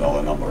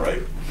 $200,000 number,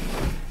 right?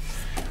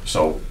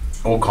 So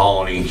Old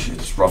Colony,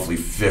 it's roughly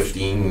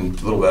 15,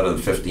 a little better than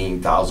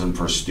 15,000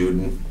 per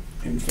student.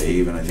 In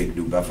Fairhaven, I think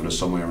New Bedford is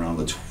somewhere around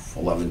the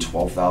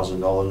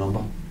 $12,000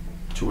 number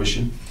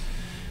tuition.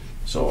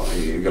 So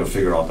you gotta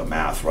figure out the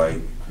math, right?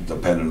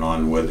 Depending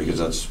on whether, because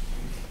that's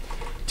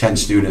 10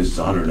 students, it's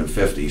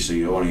 150, so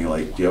you're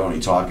only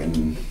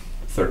talking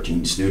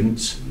 13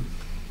 students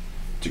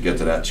to get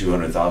to that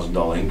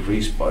 $200,000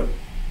 increase. But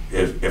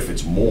if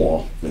it's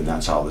more, then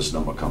that's how this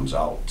number comes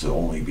out, to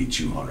only be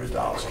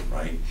 200,000,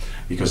 right?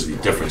 Because of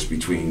the difference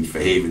between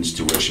Fairhaven's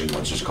tuition,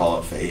 let's just call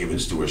it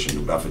Fairhaven's tuition,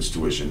 New Bedford's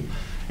tuition.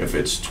 If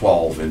it's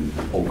 12 and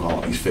Old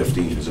Colony's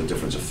 15, there's a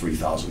difference of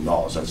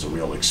 $3,000. That's a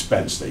real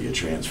expense that you're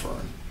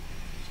transferring.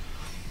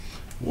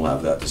 We'll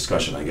have that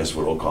discussion, I guess,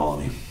 with Old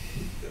Colony.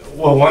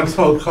 Well, once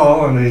Old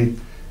Colony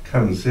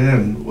comes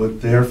in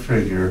with their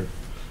figure,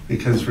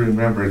 because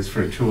remember, it's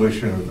for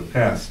tuition of the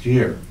past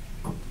year,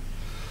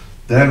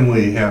 then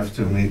we have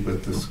to meet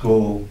with the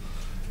school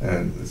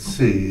and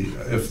see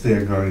if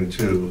they're going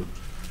to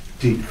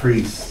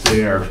decrease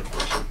their,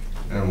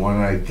 and when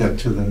I get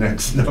to the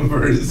next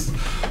numbers,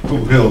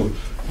 we'll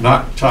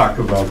not talk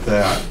about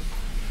that.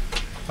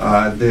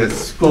 The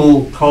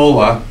school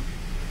COLA,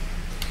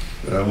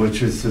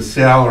 which is the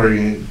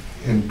salary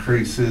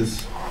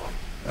increases,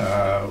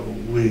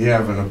 we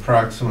have an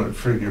approximate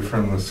figure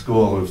from the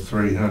school of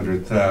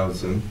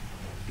 300,000.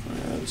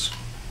 That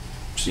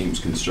seems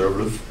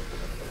conservative.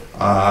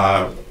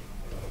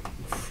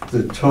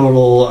 The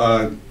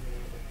total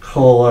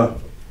COLA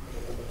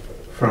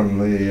from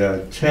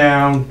the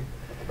town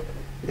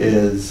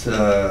is,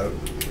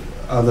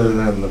 other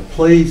than the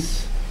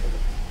police,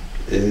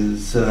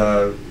 is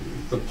the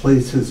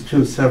police is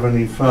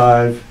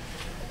 275,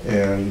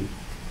 and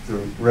the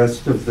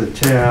rest of the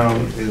town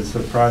is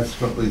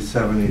approximately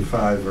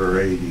 75 or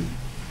 80.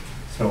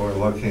 So we're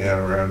looking at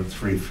around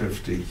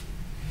 350.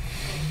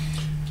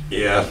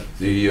 Yeah,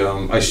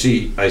 I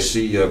see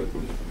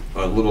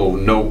a little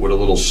note with a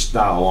little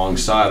star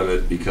alongside of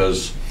it,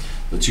 because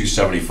the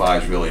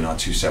 275 is really not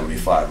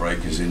 275, right?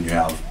 Because then you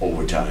have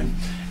overtime,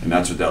 and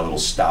that's what that little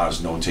star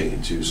is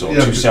notating to. So Yeah.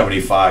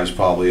 275 is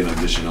probably an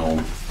additional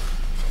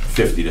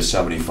 50 to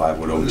 75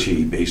 with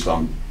OT based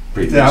on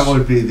previous. That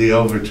would be the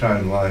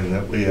overtime line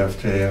that we have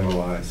to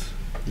analyze.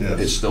 It's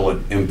Yes. still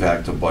an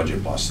impact to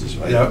budget busters,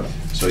 right? Yep.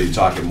 So you're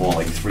talking more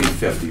like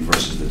 350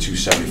 versus the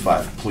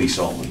 275 police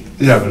only,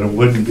 Yeah, but it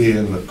wouldn't be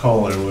in the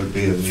COLA, it would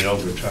be in the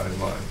overtime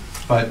line.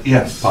 But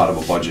yes, part of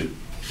a budget.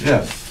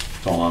 yes.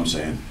 That's all I'm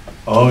saying.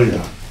 Oh,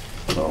 yeah.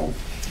 So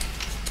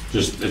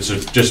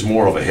just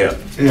more of a hit.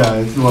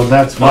 Yeah, well,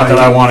 that's Not that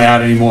I why, want to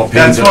add any more pain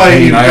That's to the why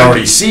pain you I got-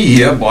 already see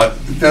here, but.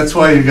 that's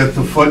why you got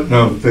the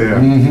footnote there.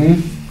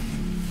 Mm-hmm.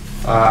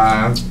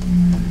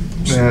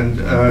 And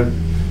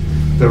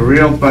the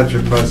real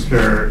budget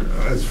buster,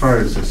 as far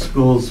as the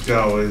schools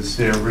go, is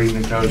they're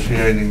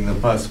renegotiating the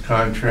bus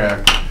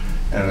contract,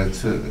 and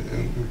it's an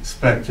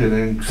expected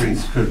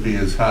increase could be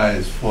as high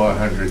as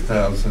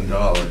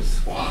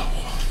 $400,000. Wow.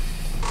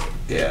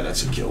 Yeah,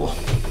 that's a killer.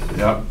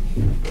 Yep.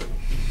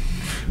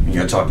 And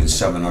you're talking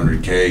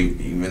 700K,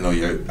 even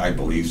though I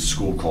believe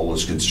school COLA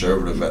is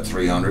conservative at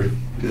 300.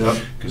 Yep.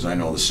 Because I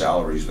know the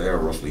salaries there are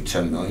roughly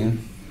 10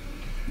 million,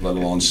 let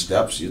alone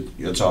steps.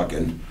 You're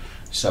talking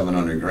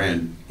 700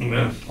 grand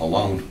Yeah.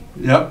 alone.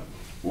 Yep.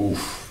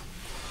 Oof.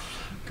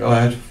 Go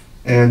ahead.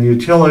 And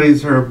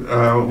utilities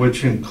are,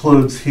 which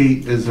includes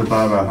heat, is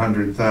about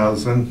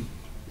 100,000.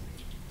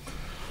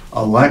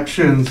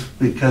 Elections,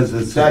 because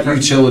it's That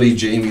utility,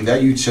 Jamie,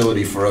 that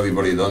utility, for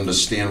everybody to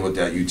understand what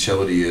that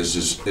utility is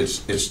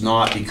it's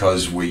not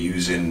because we're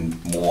using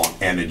more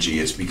energy,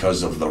 it's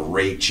because of the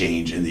rate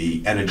change and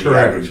the energy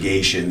Correct.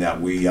 aggregation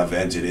that we have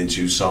entered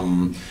into.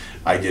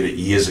 I did it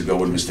years ago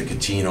with Mr.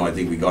 Catino. I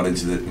think we got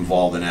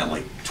involved in that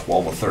like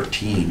 12 or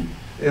 13.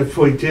 If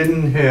we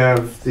didn't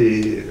have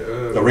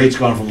The rate's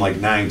gone from like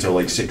 9 to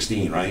like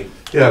 16, right?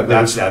 yeah,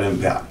 That's that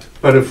impact.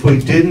 but if we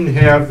didn't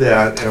have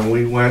that and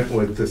we went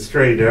with the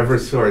straight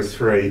Eversource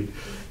rate,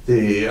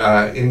 the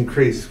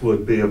increase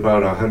would be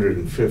about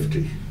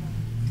 150.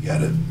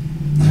 Get it.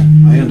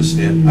 I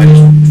understand. I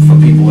just, for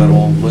people at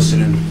home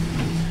listening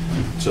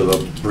to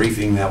the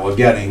briefing that we're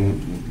getting,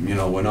 you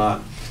know, we're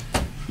not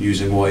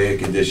using more air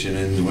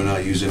conditioning, we're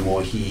not using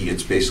more heat.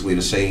 It's basically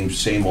the same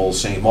old,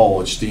 same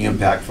old. It's the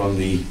impact from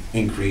the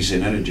increase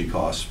in energy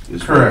costs is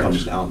what it Correct.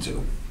 comes down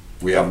to.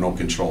 We have no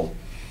control.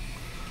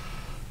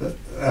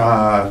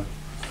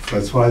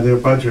 That's why they're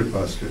budget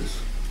busters.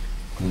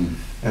 Hmm.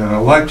 And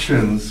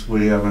elections,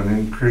 we have an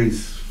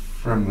increase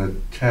from the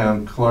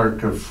town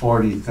clerk of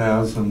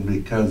 40,000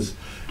 because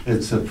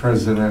it's a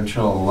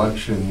presidential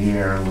election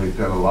year and we've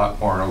got a lot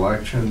more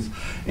elections.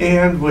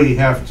 And we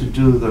have to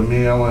do the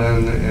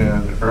mail-in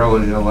and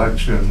early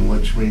election,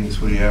 which means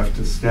we have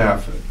to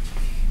staff it.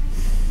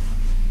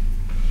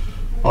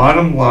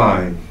 Bottom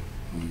line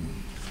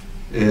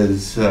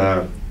is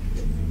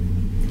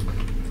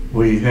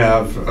we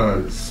have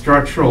a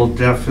structural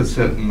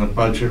deficit in the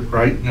budget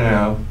right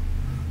now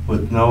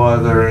with no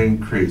other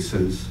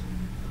increases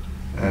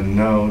and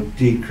no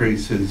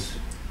decreases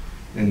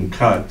in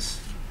cuts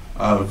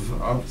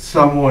of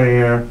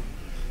somewhere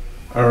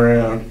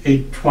around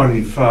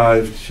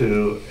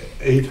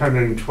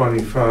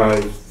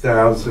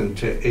 825,000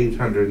 to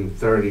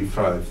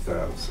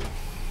 835,000.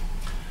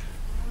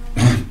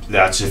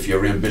 That's if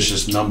your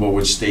ambitious number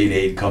with state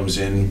aid comes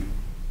in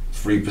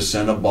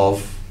 3%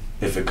 above.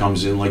 If it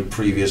comes in like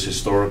previous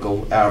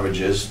historical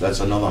averages, that's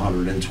another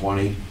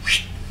 120,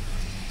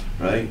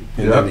 right?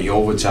 And Yep. then the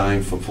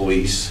overtime for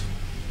police,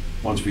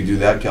 once we do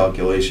that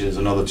calculation, is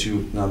another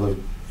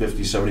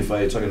 50,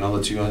 75, it's like another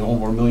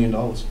over $1 million.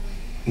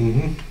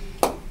 Mm-hmm.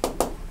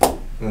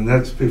 And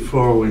that's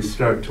before we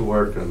start to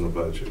work on the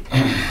budget.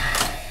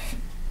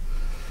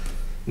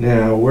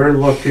 Now, we're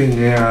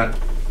looking at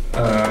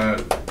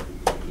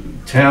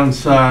town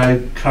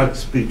side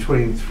cuts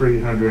between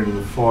 300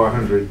 and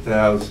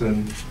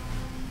 400,000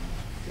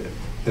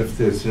 if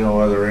there's no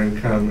other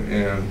income,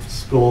 and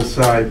school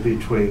side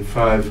between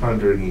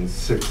 500 and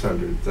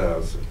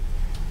 600,000.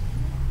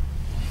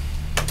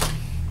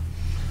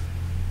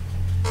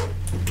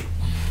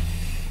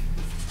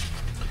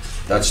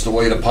 That's the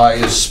way the pie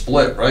is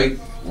split, right?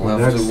 We'll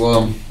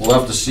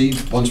have to see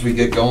once we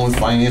get going.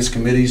 Finance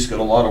committee's got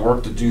a lot of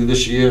work to do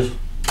this year.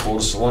 Board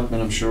of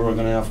Selectmen, I'm sure, are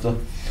gonna have to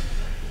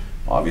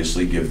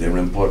obviously give their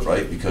input,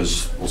 right?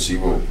 Because we'll see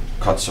what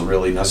cuts are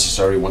really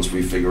necessary once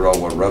we figure out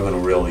what revenue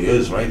really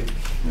is, right?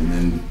 And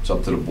then it's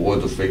up to the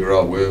board to figure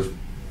out where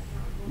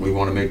we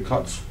wanna make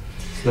cuts.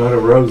 It's not a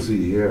rosy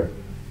year.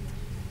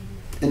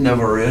 It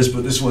never is,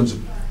 but this one's a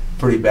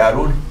pretty bad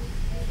one.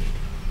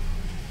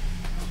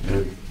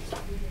 And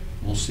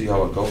we'll see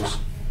how it goes.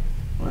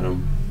 We'll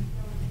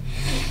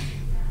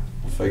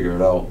figure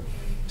it out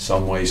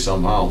some way,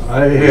 somehow.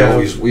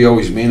 We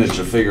always manage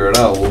to figure it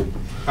out.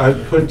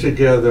 I've put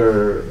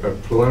together a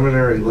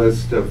preliminary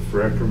list of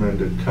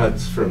recommended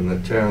cuts from the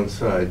town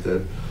side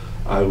that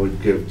I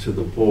would give to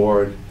the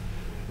board,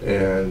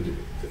 and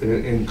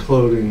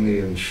including the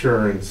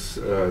insurance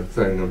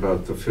thing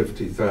about the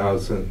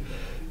 50,000.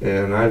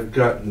 And I've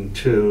gotten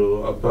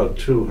to about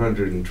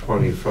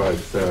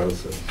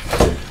 225,000.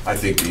 I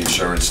think the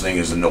insurance thing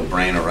is a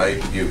no-brainer,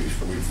 right?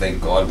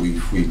 Thank God we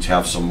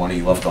have some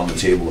money left on the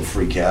table of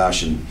free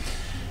cash, and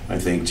I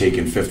think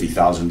taking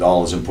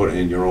 $50,000 and putting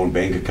it in your own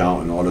bank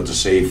account in order to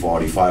save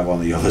 45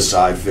 on the other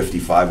side,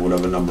 55,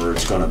 whatever number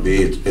it's gonna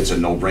be, it's a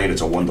no-brainer.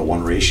 It's a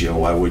 1-to-1 ratio.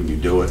 Why wouldn't you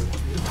do it?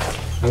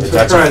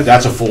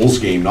 That's a fool's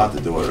game not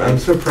to do it, right? I'm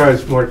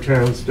surprised more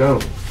towns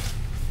don't.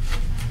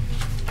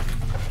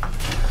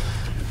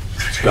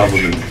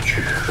 Government.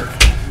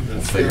 We'll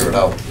figure it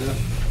out.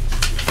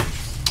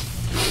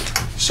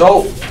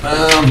 So, with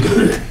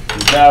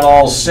that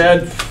all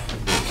said,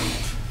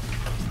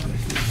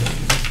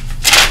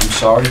 I'm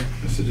sorry.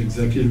 Is it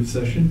executive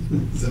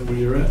session? Is that where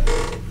you're at?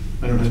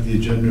 I don't have the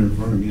agenda in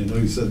front of me. I know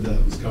you said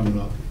that was coming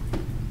up.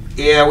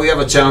 Yeah, we have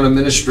a town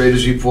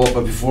administrator's report,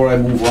 but before I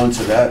move on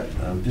to that,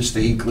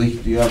 Mr. Hinckley,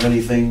 do you have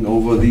anything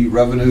over the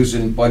revenues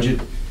and budget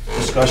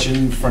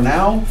discussion for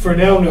now? For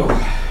now, no.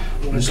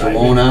 Mr.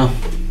 Wona,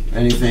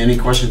 anything, any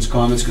questions,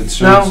 comments,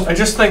 concerns? No, I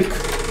just think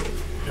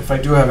if I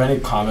do have any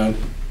comment,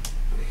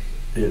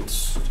 I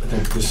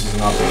think this is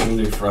an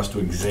opportunity for us to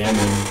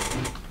examine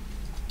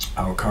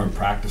our current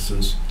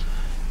practices.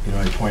 You know,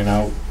 I point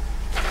out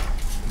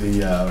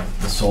the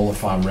solar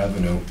farm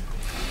revenue,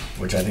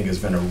 which I think has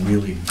been a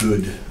really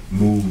good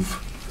move,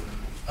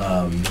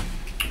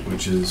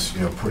 which is,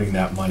 you know, putting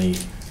that money,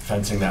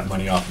 fencing that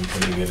money off and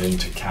putting it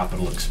into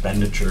capital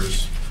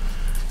expenditures.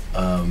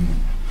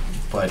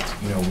 But,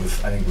 you know,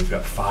 I think we've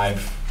got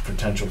 5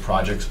 potential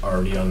projects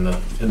already in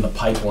the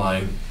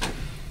pipeline,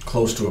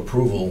 close to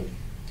approval.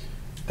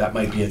 That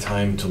might be a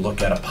time to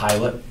look at a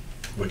pilot,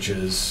 which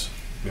is,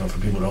 you know, for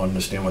people who don't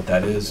understand what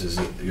that is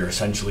that you're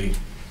essentially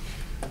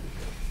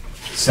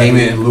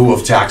Payment in lieu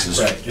of taxes.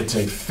 right. It's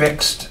a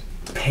fixed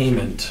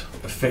payment,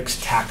 a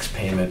fixed tax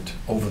payment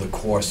over the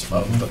course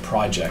of the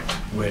project,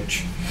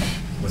 which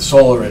with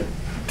solar it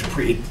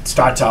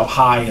starts out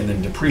high and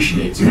then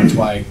depreciates. And that's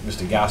why,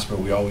 Mr. Gasper,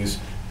 we always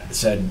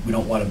said we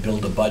don't want to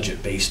build a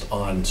budget based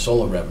on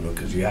solar revenue,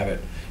 because you have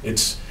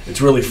it's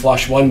really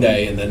flush one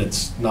day and then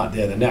it's not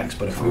there the next.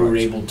 But if we were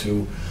able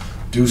to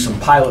do some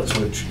pilots,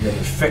 which you have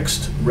a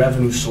fixed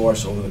revenue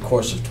source over the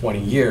course of 20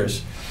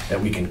 years that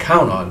we can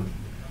count on,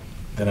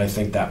 then I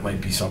think that might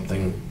be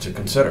something to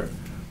consider.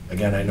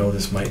 Again, I know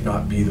this might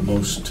not be the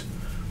most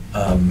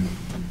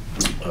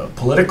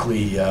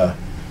politically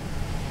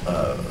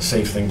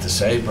safe thing to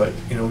say, but,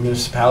 you know,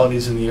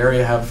 municipalities in the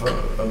area have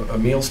a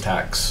meals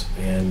tax,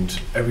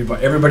 and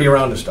everybody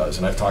around us does.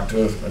 And I've talked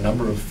to a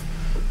number of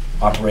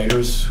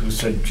operators who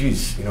said,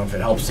 geez, you know, if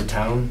it helps the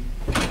town,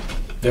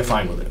 they're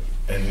fine with it.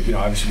 And, you know,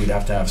 obviously we'd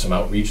have to have some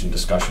outreach and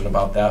discussion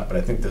about that, but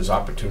I think there's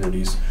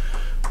opportunities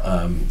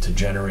to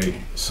generate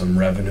some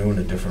revenue in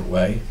a different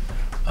way.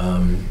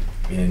 And,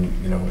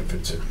 you know, if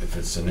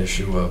it's an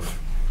issue of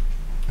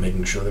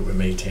making sure that we're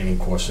maintaining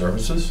core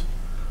services,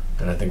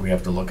 then I think we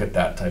have to look at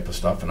that type of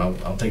stuff, and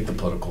I'll take the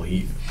political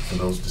heat for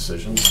those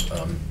decisions.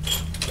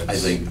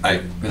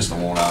 Mr.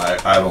 Warner,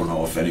 I don't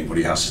know if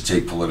anybody has to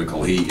take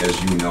political heat.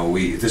 As you know,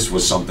 this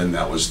was something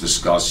that was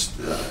discussed.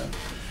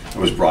 It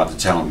was brought to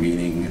town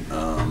meeting.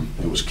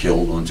 It was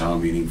killed on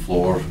town meeting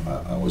floor.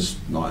 I was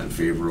not in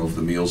favor of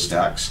the meals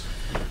tax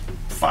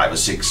 5 or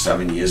 6,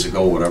 7 years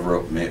ago, whatever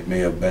it may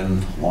have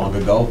been long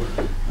ago.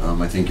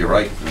 I think you're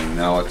right. I mean,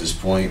 now at this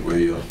point where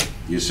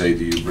you say,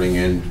 do you bring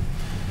in,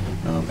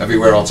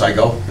 everywhere else I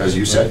go, as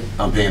you said,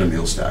 I'm paying a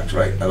meals tax,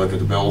 right? I look at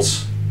the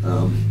bills,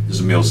 there's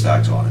a meals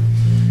tax on it.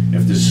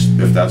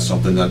 If that's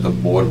something that the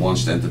board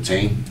wants to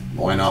entertain,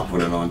 why not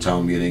put it on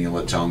town meeting and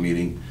let town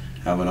meeting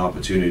have an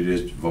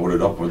opportunity to vote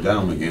it up or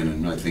down again?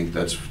 And I think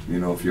that's, you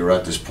know, if you're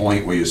at this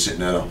point where you're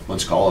sitting at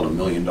let's call it $1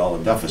 million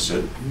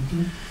deficit.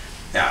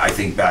 Yeah, I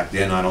think back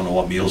then, I don't know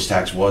what meals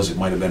tax was, it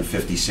might have been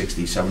 50,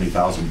 60,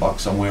 70,000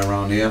 bucks, somewhere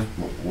around there,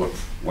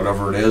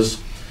 whatever it is.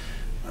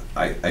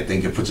 I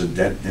think it puts a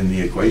dent in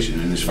the equation.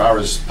 And as far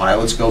as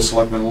pilots go,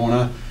 Selectman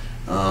Warner,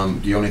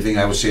 the only thing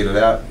I would say to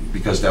that,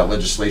 because that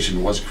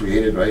legislation was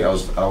created, right? I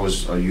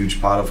was a huge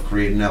part of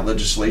creating that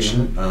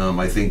legislation.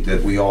 I think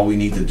that all we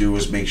need to do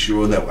is make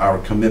sure that our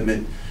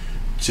commitment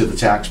to the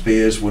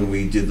taxpayers when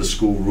we did the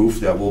school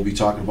roof, that we'll be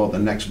talking about the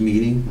next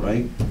meeting,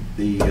 right?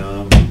 The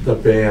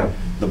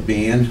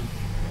band,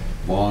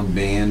 lawn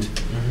band,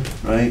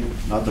 right?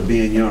 Not the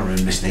band you're in,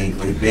 Mr.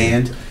 Hinckley,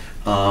 band.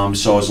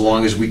 So as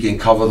long as we can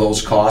cover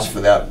those costs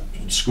for that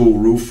school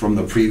roof from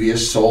the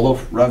previous solar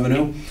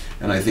revenue,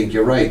 and I think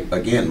you're right.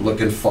 Again,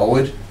 looking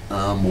forward,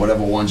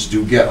 whatever ones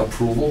do get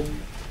approval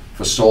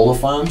for solar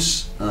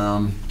farms,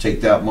 take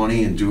that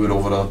money and do it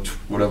over the,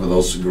 whatever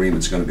those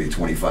agreements going to be,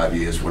 25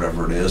 years,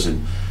 whatever it is.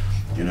 And,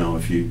 you know,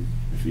 if you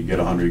get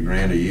 100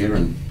 grand a year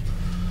and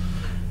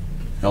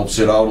helps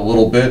it out a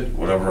little bit,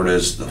 whatever it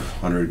is, the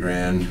 100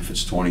 grand, if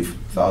it's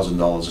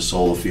 $20,000 a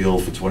solar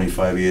field for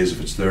 25 years,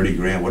 if it's 30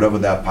 grand, whatever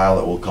that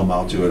pilot will come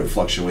out to, it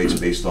fluctuates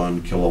based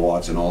on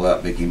kilowatts and all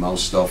that Mickey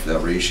Mouse stuff,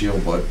 that ratio.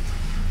 But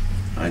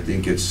I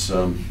think it's,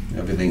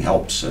 everything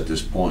helps at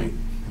this point,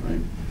 right?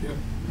 Yep.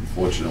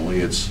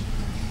 Unfortunately,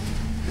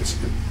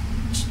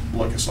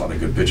 look, it's not a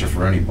good picture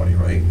for anybody,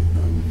 right?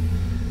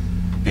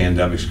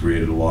 Pandemic's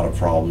created a lot of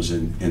problems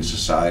in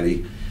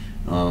society,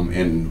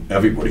 in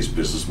everybody's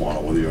business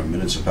model, whether you're a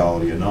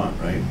municipality or not,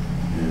 right?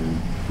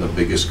 And the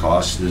biggest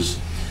cost is,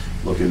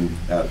 looking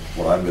at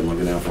what I've been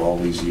looking at for all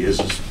these years,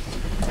 is,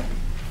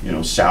 you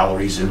know,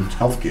 salaries and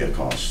healthcare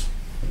costs,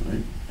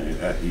 right?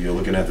 You're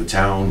looking at the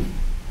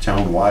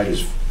town-wide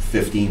is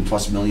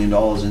 $15+ million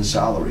in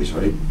salaries,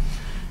 right?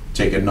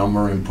 Take a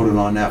number and put it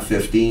on that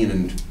 15,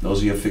 and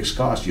those are your fixed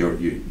costs. You're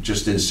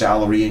just in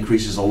salary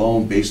increases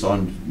alone, based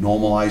on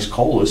normalized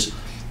COLAs,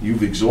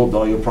 you've absorbed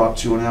all your Prop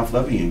 2.5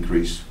 levy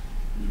increase,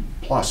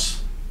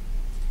 plus,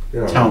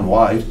 Yeah,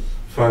 town-wide.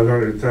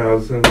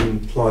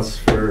 500,000 plus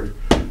for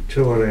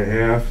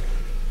 2.5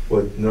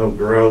 with no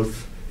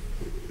growth.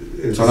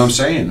 That's what I'm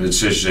saying. It's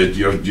just that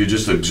you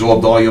just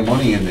absorbed all your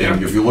money, and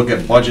if you look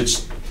at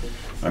budgets,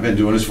 I've been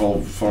doing this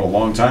for a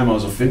long time. I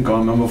was a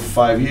FinCom member for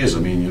 5 years. I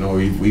mean, you know,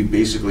 we've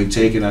basically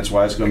taken, that's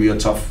why it's gonna be a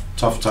tough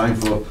time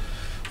for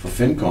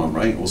FinCom,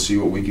 right? We'll see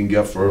what we can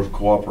get for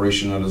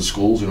cooperation out of the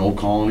schools, and Old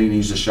Colony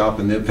needs to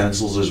sharpen their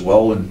pencils as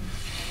well, and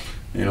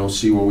you know,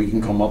 see what we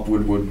can come up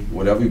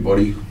with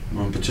everybody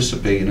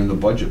participating in the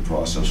budget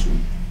process.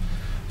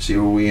 See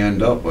where we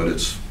end up,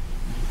 but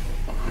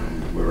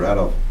we're at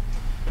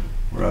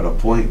a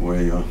point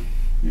where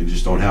you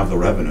just don't have the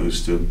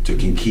revenues to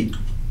can keep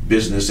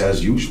business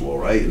as usual,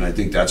 right? And I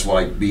think that's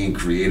why being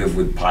creative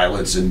with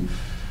pilots and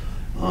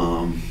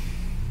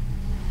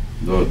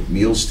the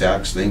meals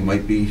tax thing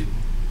might be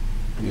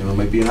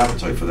an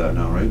appetite for that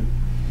now, right?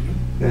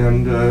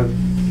 And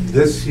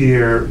this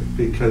year,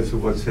 because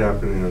of what's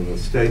happening on the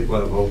state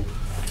level,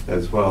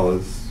 as well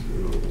as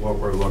what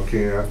we're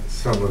looking at,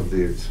 some of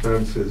the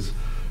expenses,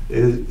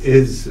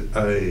 is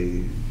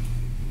a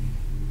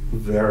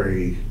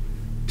very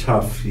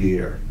tough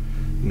year.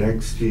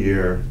 Next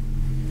year,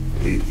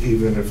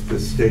 even if the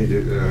state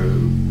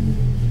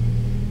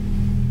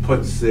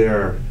puts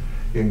their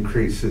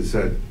increases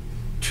at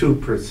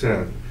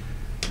 2%,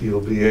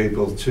 you'll be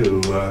able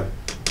to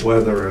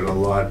weather it a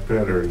lot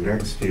better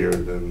next year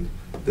than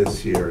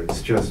this year.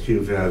 It's just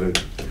you've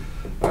had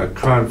a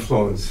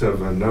confluence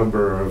of a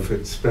number of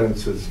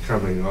expenses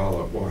coming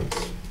all at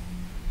once.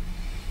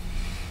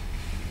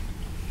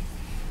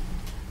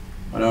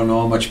 I don't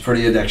know how much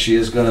prettier next year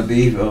is going to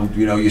be.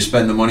 You know, you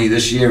spend the money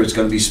this year, it's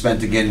going to be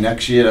spent again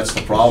next year. That's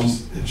the problem.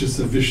 It's just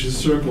a vicious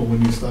circle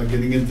when you start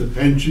getting into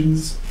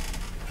pensions,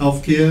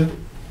 healthcare,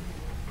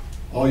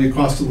 all your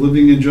cost of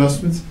living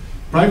adjustments.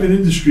 Private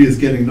industry is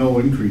getting no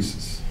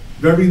increases,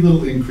 very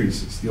little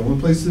increases. The only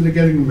places that are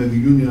getting them are the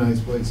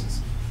unionized places.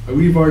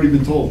 We've already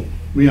been told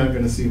we aren't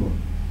going to see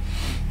one.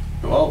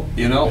 Well,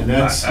 you know, And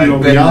that's,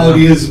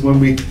 reality is when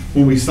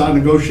we start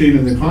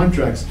negotiating the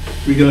contracts,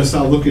 we gotta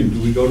start looking,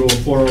 do we go to a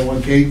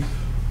 401k?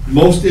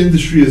 Most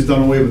industry has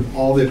done away with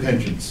all their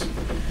pensions.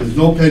 There's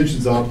no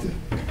pensions out there.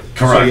 So you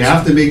correct.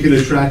 have to make it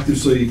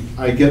attractive,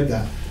 I get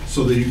that,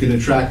 so that you can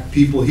attract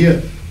people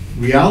here.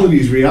 Reality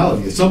is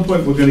reality. At some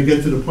point, we're gonna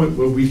get to the point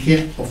where we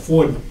can't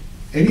afford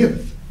any of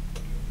it.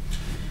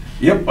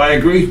 Yep, I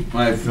agree. And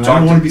I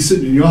don't wanna be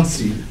sitting in your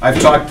seat. I've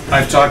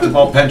talked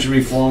about pension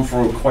reform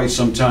for quite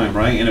some time,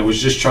 right? And it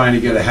was just trying to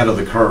get ahead of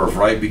the curve,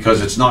 right?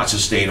 Because it's not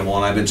sustainable,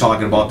 and I've been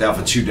talking about that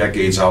for 2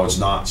 decades, how it's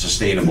not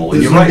sustainable. And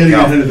There's you're no right, getting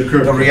Cal. ahead of the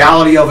curve. The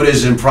reality of it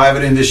is in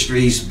private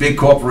industries, big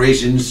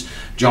corporations,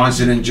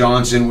 Johnson &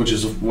 Johnson, which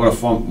is a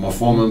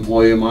former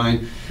employee of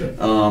mine,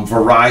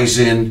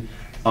 Verizon,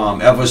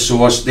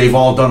 Eversource, they've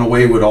all done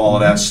away with all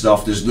of that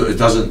stuff. It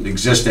doesn't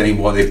exist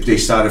anymore. They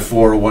started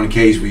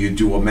 401ks where you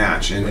do a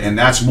match, and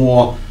that's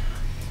more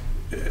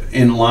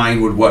in line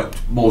with what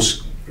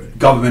most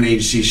government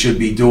agencies should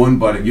be doing,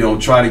 but you know,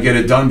 try to get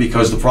it done,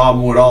 because the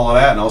problem with all of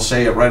that, and I'll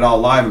say it right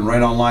out live and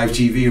right on live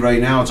TV right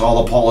now, it's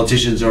all the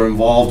politicians are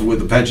involved with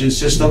the pension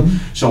system,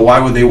 so why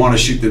would they want to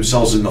shoot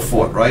themselves in the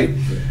foot, right?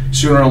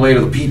 Sooner or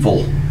later, the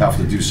people have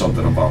to do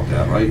something about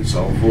that, right?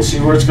 So we'll see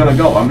where it's gonna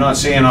go. I'm not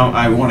saying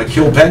I want to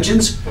kill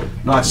pensions,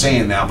 not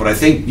saying that, but I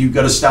think you've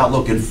got to start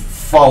looking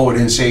forward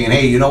and saying,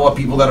 hey, you know what,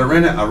 people that are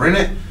in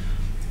it.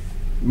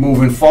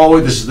 Moving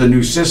forward, this is the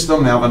new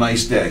system, have a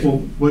nice day. Well,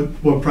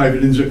 what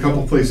private industry, a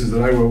couple places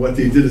that I were, what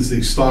they did is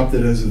they stopped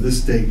it as of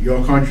this date.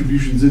 Your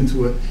contributions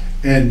into it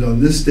end on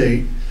this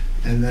date,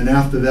 and then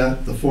after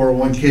that, the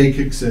 401k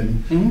kicks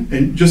in. Mhm.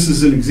 And just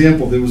as an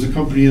example, there was a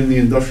company in the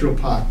industrial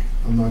park,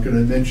 I'm not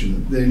gonna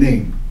mention their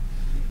name.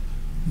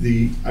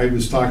 I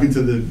was talking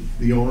to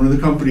the owner of the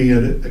company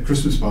at a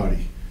Christmas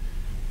party.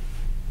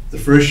 The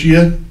first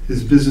year,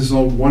 his business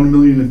owed $1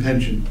 million in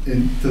pension,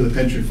 into the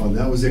pension fund.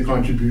 That was their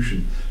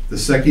contribution. The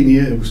second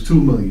year, it was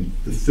 $2 million.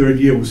 The third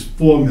year was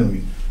 $4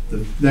 million.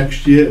 The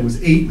next year, it was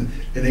 $8 million.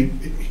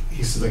 And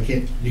he says,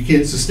 you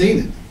can't sustain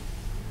it.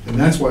 And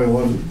that's why a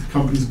lot of the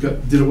companies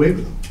did away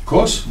with them. Of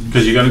course,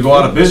 because you're gonna go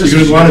out of business.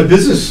 You're gonna go out of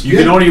business. You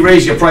can only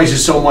raise your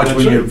prices so much That's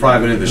when you're in right.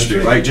 private industry,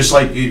 That's right. right? Just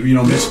like, you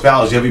know,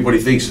 municipalities, everybody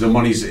thinks the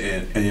money's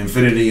in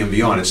infinity and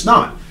beyond. It's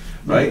not,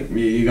 right?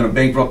 You're gonna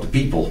bankrupt the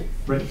people.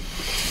 Right.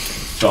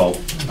 So,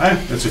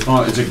 it's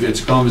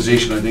a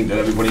conversation I think that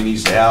everybody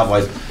needs to have.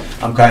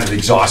 I'm kind of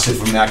exhausted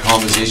from that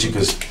conversation,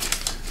 because,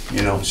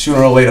 you know,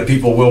 sooner or later,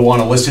 people will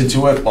wanna listen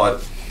to it,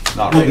 but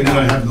not Well, right they're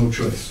gonna now. have no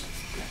choice.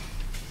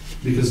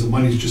 Because the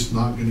money's just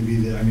not gonna be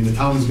there. I mean, the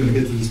town is gonna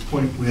get to this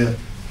point where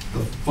the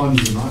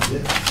funds are not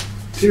there,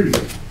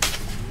 period.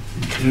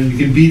 You know, you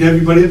can beat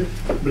everybody,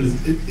 but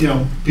you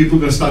know, people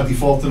are gonna start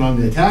defaulting on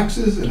their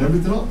taxes and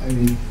everything else. I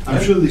mean,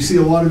 I'm sure they see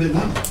a lot of it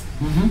now.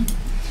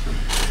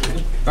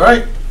 All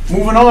right,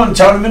 moving on,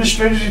 town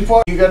administrator's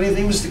report. You got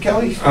anything, Mr.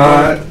 Kelly?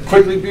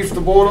 Quickly brief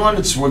the board on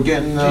it, we're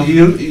getting...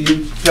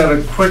 You got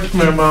a quick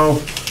memo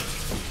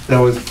that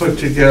was put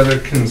together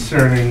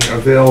concerning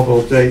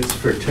available dates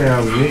for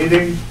town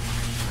meeting.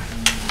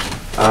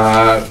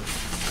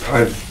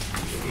 I've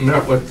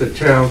met with the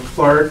town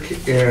clerk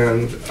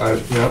and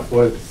I've met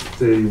with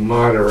the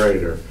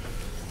moderator,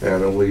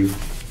 and we've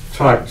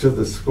talked to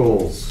the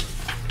schools.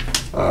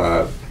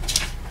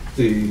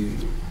 The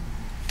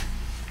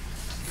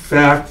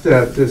fact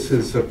that this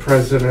is a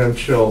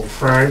presidential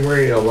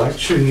primary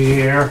election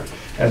year,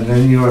 and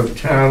then you have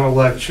town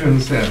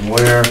elections, and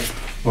where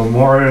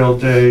Memorial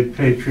Day,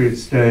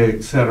 Patriots Day,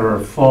 etc.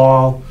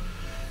 fall,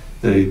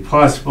 The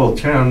possible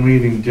town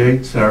meeting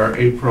dates are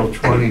April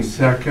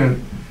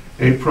 22nd,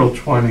 April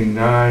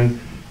 29,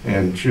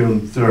 and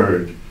June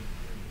 3rd.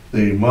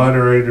 The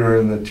moderator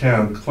and the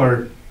town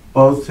clerk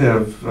both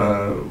have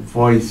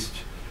voiced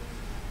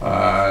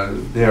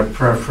their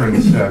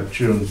preference at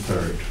June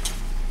 3rd.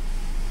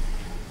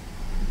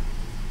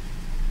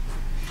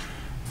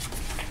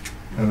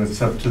 And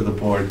it's up to the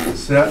board to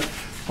set.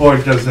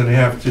 Board doesn't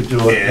have to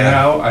do it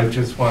now, I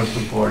just want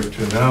the board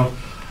to know.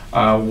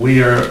 I'm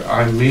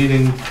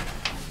meeting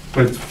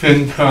with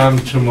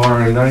FinCom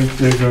tomorrow night.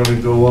 They're going to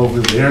go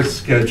over their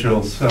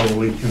schedule so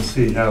we can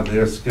see how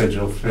their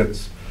schedule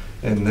fits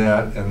in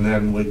that, and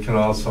then we can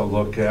also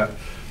look at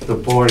the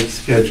board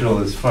schedule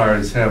as far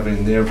as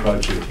having their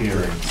budget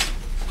hearings.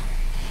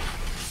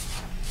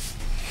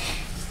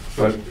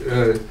 But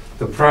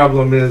the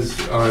problem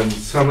is on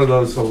some of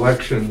those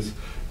elections,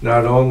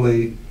 not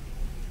only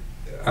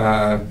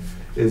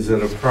is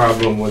it a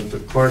problem with the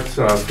clerk's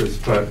office,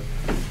 but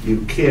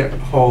you can't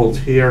hold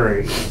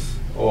hearings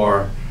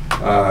or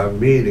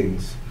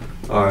meetings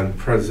on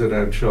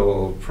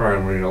presidential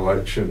primary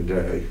election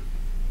day.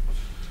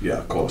 Yeah,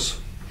 of course.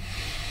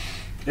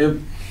 Yep.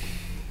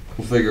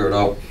 We'll figure it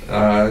out.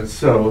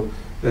 So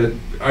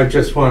I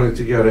just wanted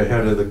to get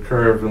ahead of the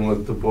curve and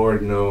let the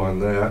board know on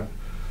that,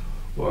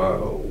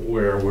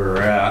 where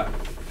we're at,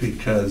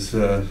 because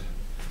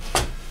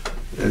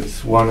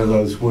it's one of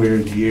those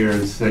weird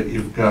years that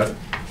you've got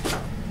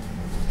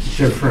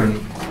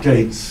different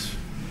dates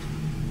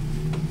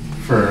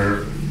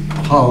for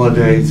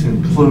holidays,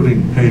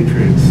 including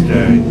Patriots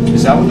Day.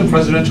 Is that when the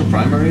presidential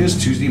primary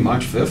is? Tuesday,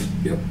 March 5th?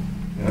 Yep.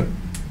 Yeah.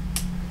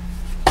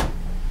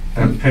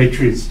 And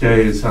Patriots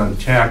Day is on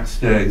tax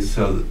day,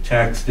 so the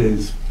tax day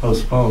is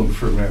postponed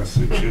for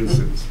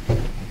Massachusetts.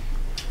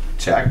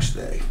 Tax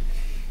day.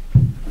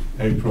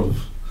 April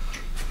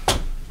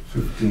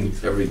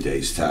 15th. Every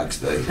day's tax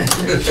day.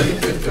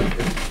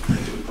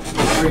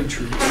 Very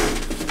true.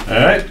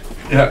 All right.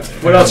 Yeah.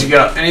 What else you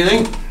got?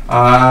 Anything?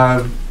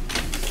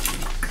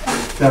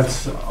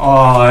 That's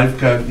all I've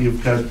got.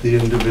 You've got the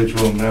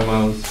individual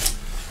memos,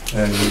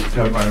 and you've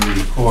got my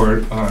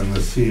report on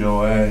the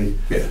COA.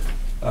 Yeah.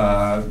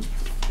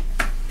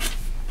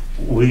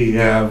 We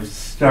have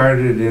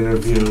started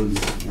interviews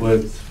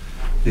with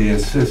the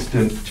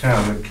assistant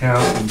town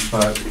accountant,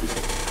 but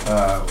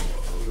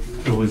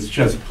it was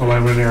just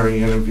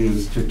preliminary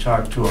interviews to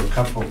talk to a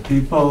couple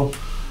people.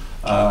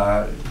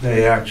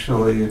 They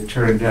actually, it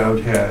turned out,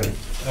 had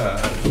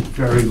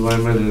very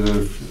limited,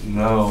 if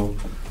no,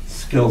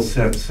 skill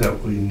sets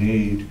that we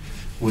need.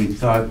 We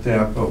thought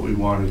that, but we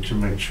wanted to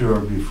make sure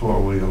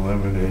before we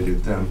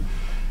eliminated them.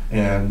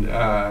 And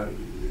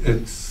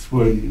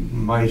we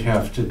might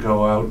have to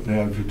go out and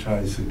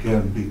advertise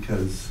again,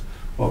 because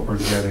what we're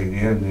getting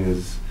in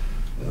is,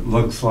 it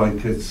looks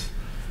like it's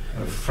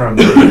from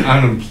the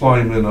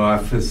unemployment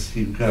office.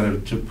 You've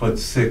got to put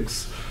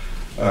 6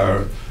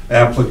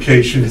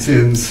 applications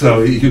in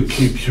so you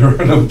keep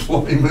your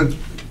unemployment.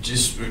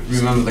 Just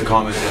remember the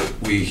comment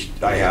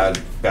that I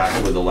had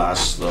back with the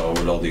last,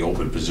 with all the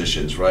open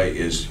positions, right,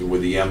 is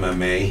with the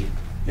MMA,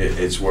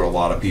 it's where a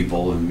lot of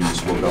people in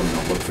municipal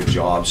government look for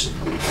jobs.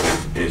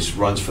 It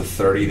runs for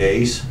 30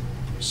 days.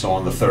 So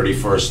on the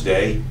 31st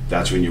day,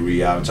 that's when you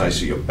re-advertise,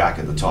 so you're back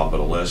at the top of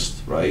the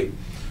list, right?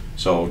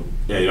 So,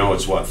 yeah, you know,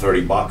 it's what,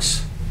 30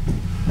 bucks?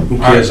 Who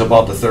cares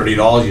about the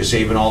 $30? You're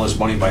saving all this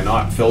money by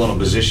not filling a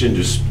position.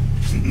 Just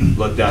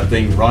let that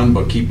thing run,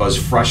 but keep us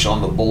fresh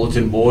on the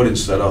bulletin board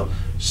instead of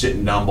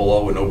sitting down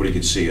below where nobody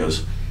can see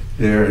us.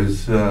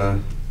 There's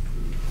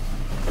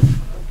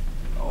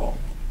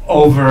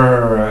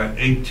over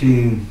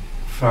 18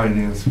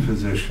 finance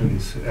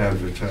positions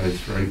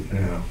advertised right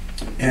now.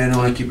 Yeah, I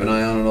know, I keep an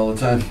eye on it all the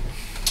time.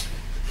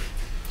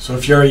 So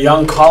if you're a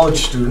young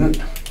college student,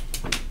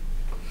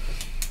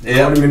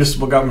 go to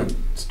municipal government.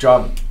 It's a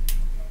job.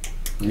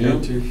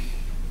 Yeah.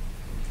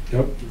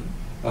 Yep.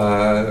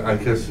 I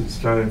guess it's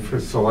time for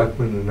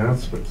selectmen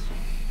announcements.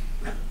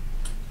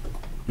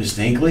 Mr.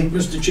 Hinckley?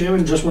 Mr.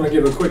 Chairman, just want to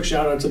give a quick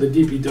shout out to the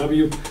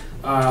DPW.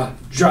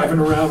 Driving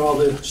around all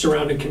the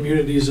surrounding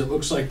communities, it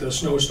looks like the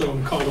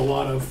snowstorm caused a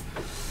lot of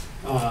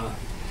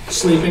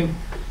sleeping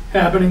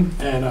happening,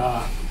 and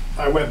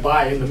I went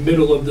by in the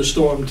middle of the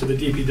storm to the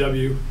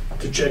DPW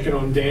to check in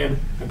on Dan.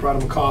 I brought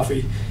him a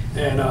coffee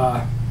and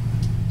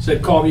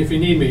said, call me if you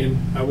need me,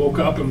 and I woke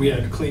up and we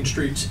had clean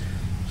streets.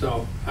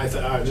 So I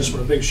just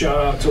want a big shout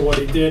out to what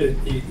he did.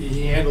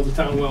 He handled the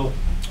town well.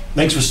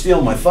 Thanks for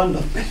stealing my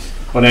thunder.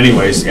 But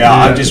anyways, yeah,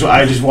 I just want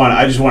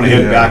to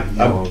hit back.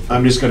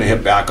 I'm just going to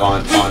hit back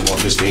on what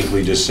Mr.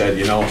 Hinckley just said.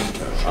 You know,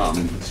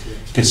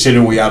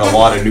 considering we had a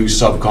lot of new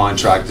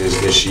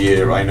subcontractors this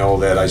year, I know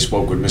that I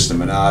spoke with Mr.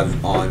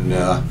 Menard on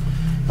the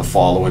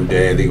following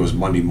day. I think it was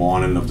Monday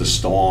morning of the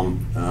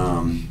storm.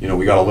 You know,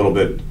 we got a little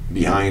bit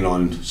behind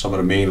on some of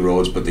the main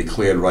roads, but they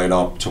cleared right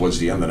up towards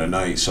the end of the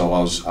night. So I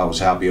was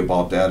happy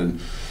about that,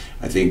 and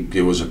I think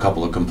there was a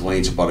couple of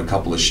complaints about a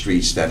couple of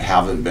streets that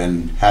hadn't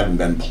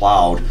been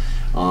plowed.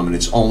 And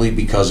it's only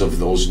because of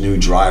those new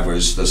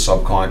drivers, the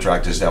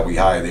subcontractors that we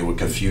hire, they were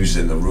confused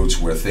in the routes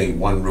where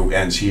one route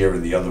ends here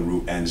and the other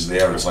route ends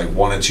there. It's like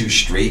 1 or 2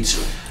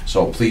 streets.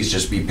 So please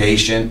just be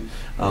patient.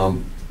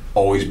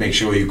 Always make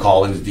sure you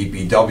call into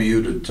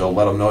DPW to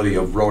let them know that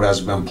your road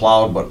hasn't been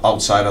plowed. But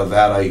outside of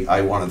that,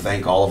 I want to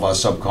thank all of our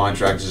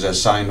subcontractors that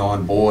signed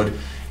on board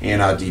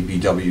and our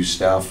DPW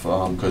staff,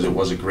 because it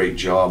was a great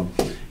job.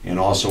 And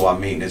also our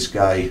maintenance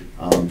guy,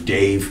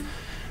 Dave,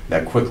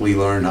 that quickly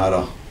learned how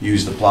to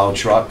use the plow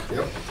truck.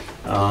 Yep.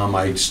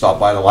 I stopped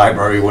by the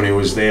library when he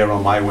was there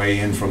on my way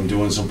in from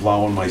doing some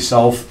plowing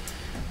myself.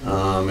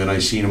 And I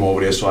seen him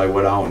over there, so I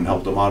went out and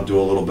helped him out, do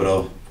a little bit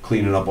of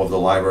cleaning up of the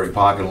library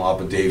parking lot.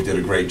 But Dave did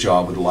a great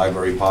job with the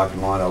library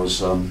parking lot. I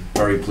was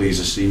very pleased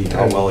to see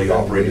how well he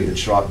operated the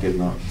truck in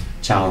the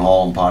town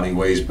hall and Parting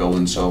Ways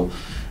building. So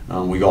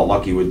we got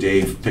lucky with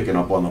Dave picking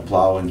up on the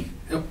plowing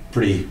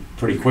pretty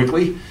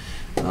quickly.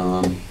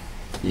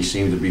 He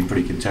seemed to be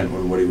pretty content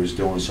with what he was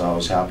doing, so I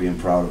was happy and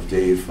proud of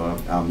Dave,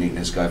 our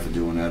maintenance guy, for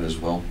doing that as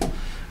well.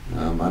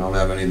 I don't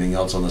have anything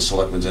else on the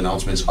Selectmen's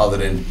announcements other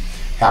than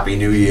Happy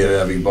New Year to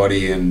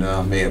everybody, and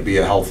may it be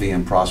a healthy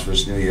and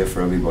prosperous New Year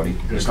for everybody.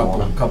 A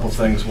couple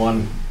things.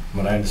 One,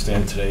 what I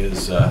understand today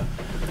is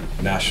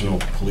National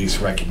Police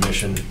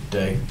Recognition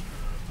Day.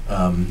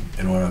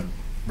 And want to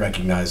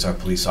recognize our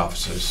police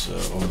officers.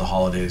 Over the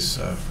holidays,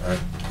 our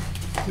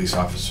police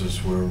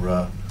officers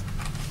were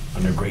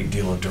under a great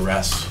deal of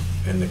duress,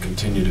 and they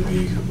continue to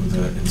be with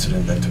the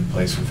incident that took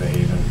place in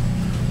Fairhaven.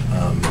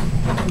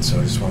 And so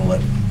I just want to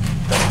let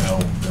them know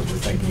that we're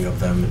thinking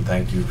of them and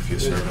thank you for your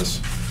service.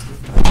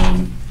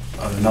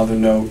 On another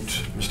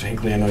note, Mr.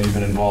 Hinckley, I know you've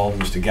been involved,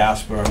 Mr.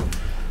 Gasper.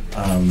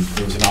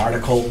 There was an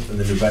article in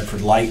the New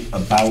Bedford Light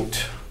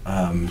about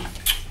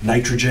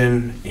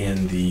nitrogen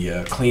in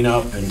the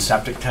cleanup and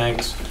septic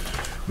tanks.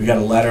 We got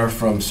a letter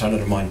from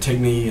Senator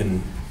Montigny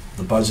and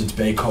the Buzzards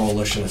Bay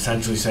Coalition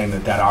essentially saying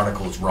that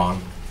article is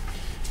wrong.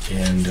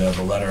 And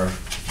the letter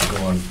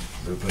go on,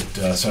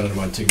 but Senator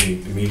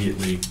Montigny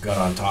immediately got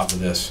on top of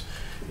this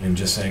and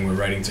just saying, we're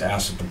writing to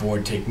ask that the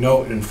board take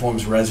note and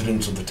informs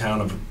residents of the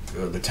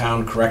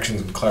town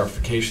corrections and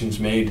clarifications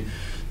made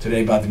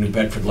today by the New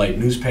Bedford Light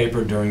newspaper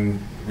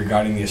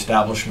regarding the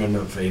establishment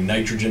of a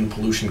nitrogen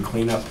pollution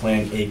cleanup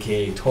plan,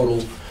 aka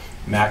total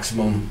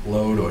maximum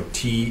load, or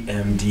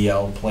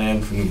TMDL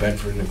plan for New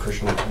Bedford and the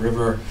Acushnet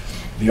River.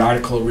 The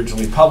article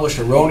originally published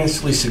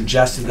erroneously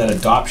suggested that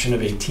adoption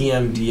of a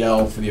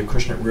TMDL for the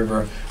Acushnet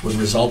River would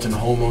result in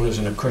homeowners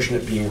in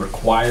Acushnet being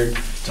required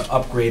to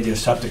upgrade their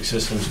septic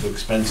systems to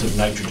expensive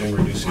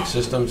nitrogen-reducing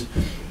systems.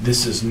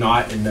 This is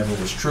not and never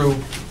was true.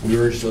 We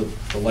urge the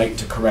Light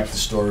to correct the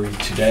story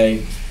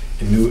today.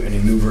 A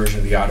new version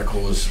of the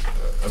article has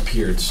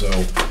appeared. So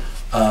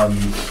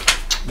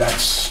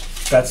that's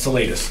the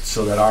latest.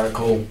 So that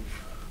article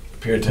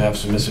appeared to have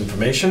some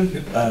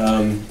misinformation,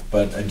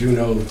 but I do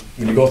know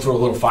when you go through a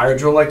little fire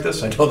drill like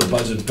this, I know the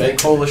Buzzards Bay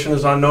Coalition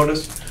is on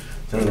notice.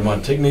 Senator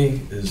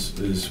Montigny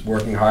is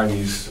working hard,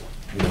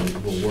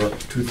 and will work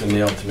tooth and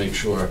nail to make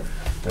sure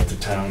that the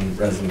town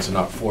residents are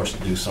not forced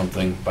to do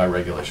something by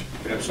regulation.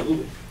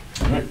 Absolutely.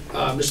 All right.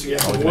 Mr.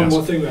 Gaffney, one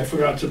more thing I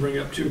forgot to bring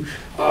up too.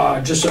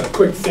 Just a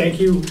quick thank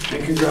you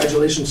and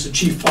congratulations to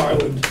Chief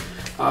Farland.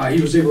 He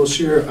was able to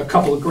secure a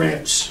couple of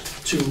grants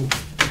to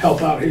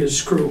help out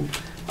his crew.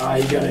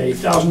 He got a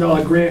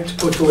 $1,000 grant to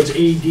put towards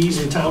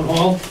AEDs in Town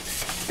Hall,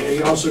 and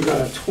he also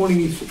got a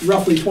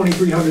roughly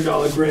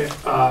 $2,300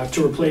 grant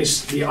to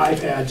replace the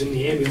iPads in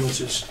the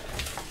ambulances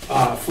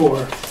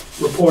for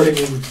reporting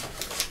and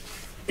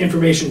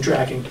information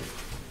tracking.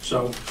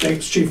 So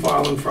thanks, Chief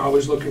Farland, for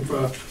always looking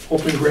for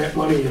open grant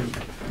money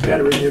and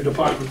bettering your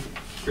department.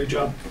 Great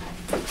job.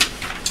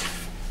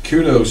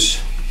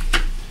 Kudos.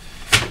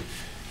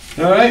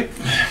 All right.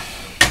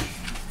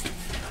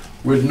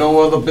 With no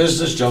other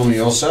business, gentlemen,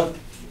 you all set?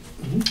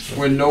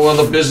 With no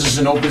other business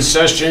in open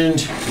session,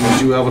 we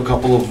do have a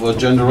couple of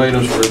agenda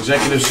items for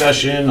executive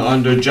session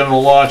under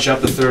General Law,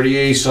 Chapter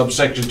 38,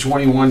 subsection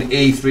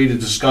 21A3, to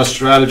discuss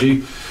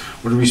strategy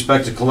with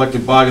respect to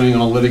collective bargaining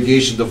on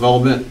litigation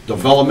development,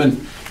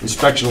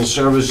 inspectional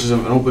services.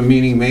 An open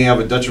meeting may have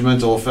a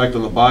detrimental effect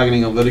on the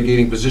bargaining and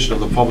litigating position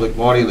of the public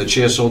body, and the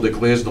chair so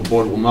declares. The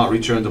board will not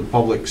return to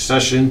public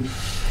session.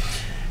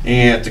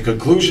 And at the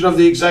conclusion of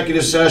the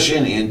executive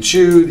session, and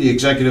 2, the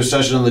executive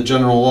session on the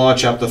General Law,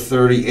 Chapter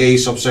 30A,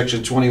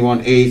 subsection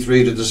 21A3,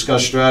 to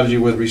discuss strategy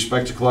with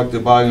respect to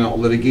collective bargaining or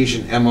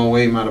litigation,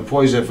 MOA,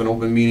 Mattapoisett. If an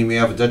open meeting may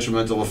have a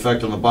detrimental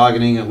effect on the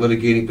bargaining and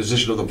litigating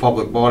position of the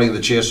public body, and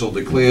the chair so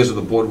declares, and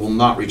the board will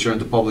not return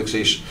to public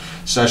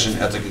session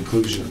at the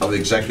conclusion of the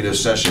executive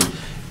session.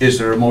 Is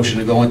there a motion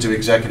to go into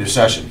executive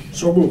session?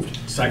 So moved.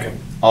 Second.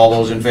 All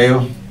those in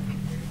favor?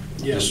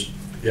 Yes.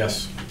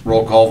 Yes.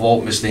 Roll call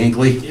vote. Mr.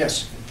 Hinckley?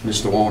 Yes.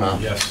 Mr. Wona?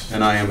 Yes.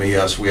 And I am a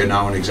yes. We are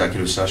now in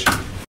executive session.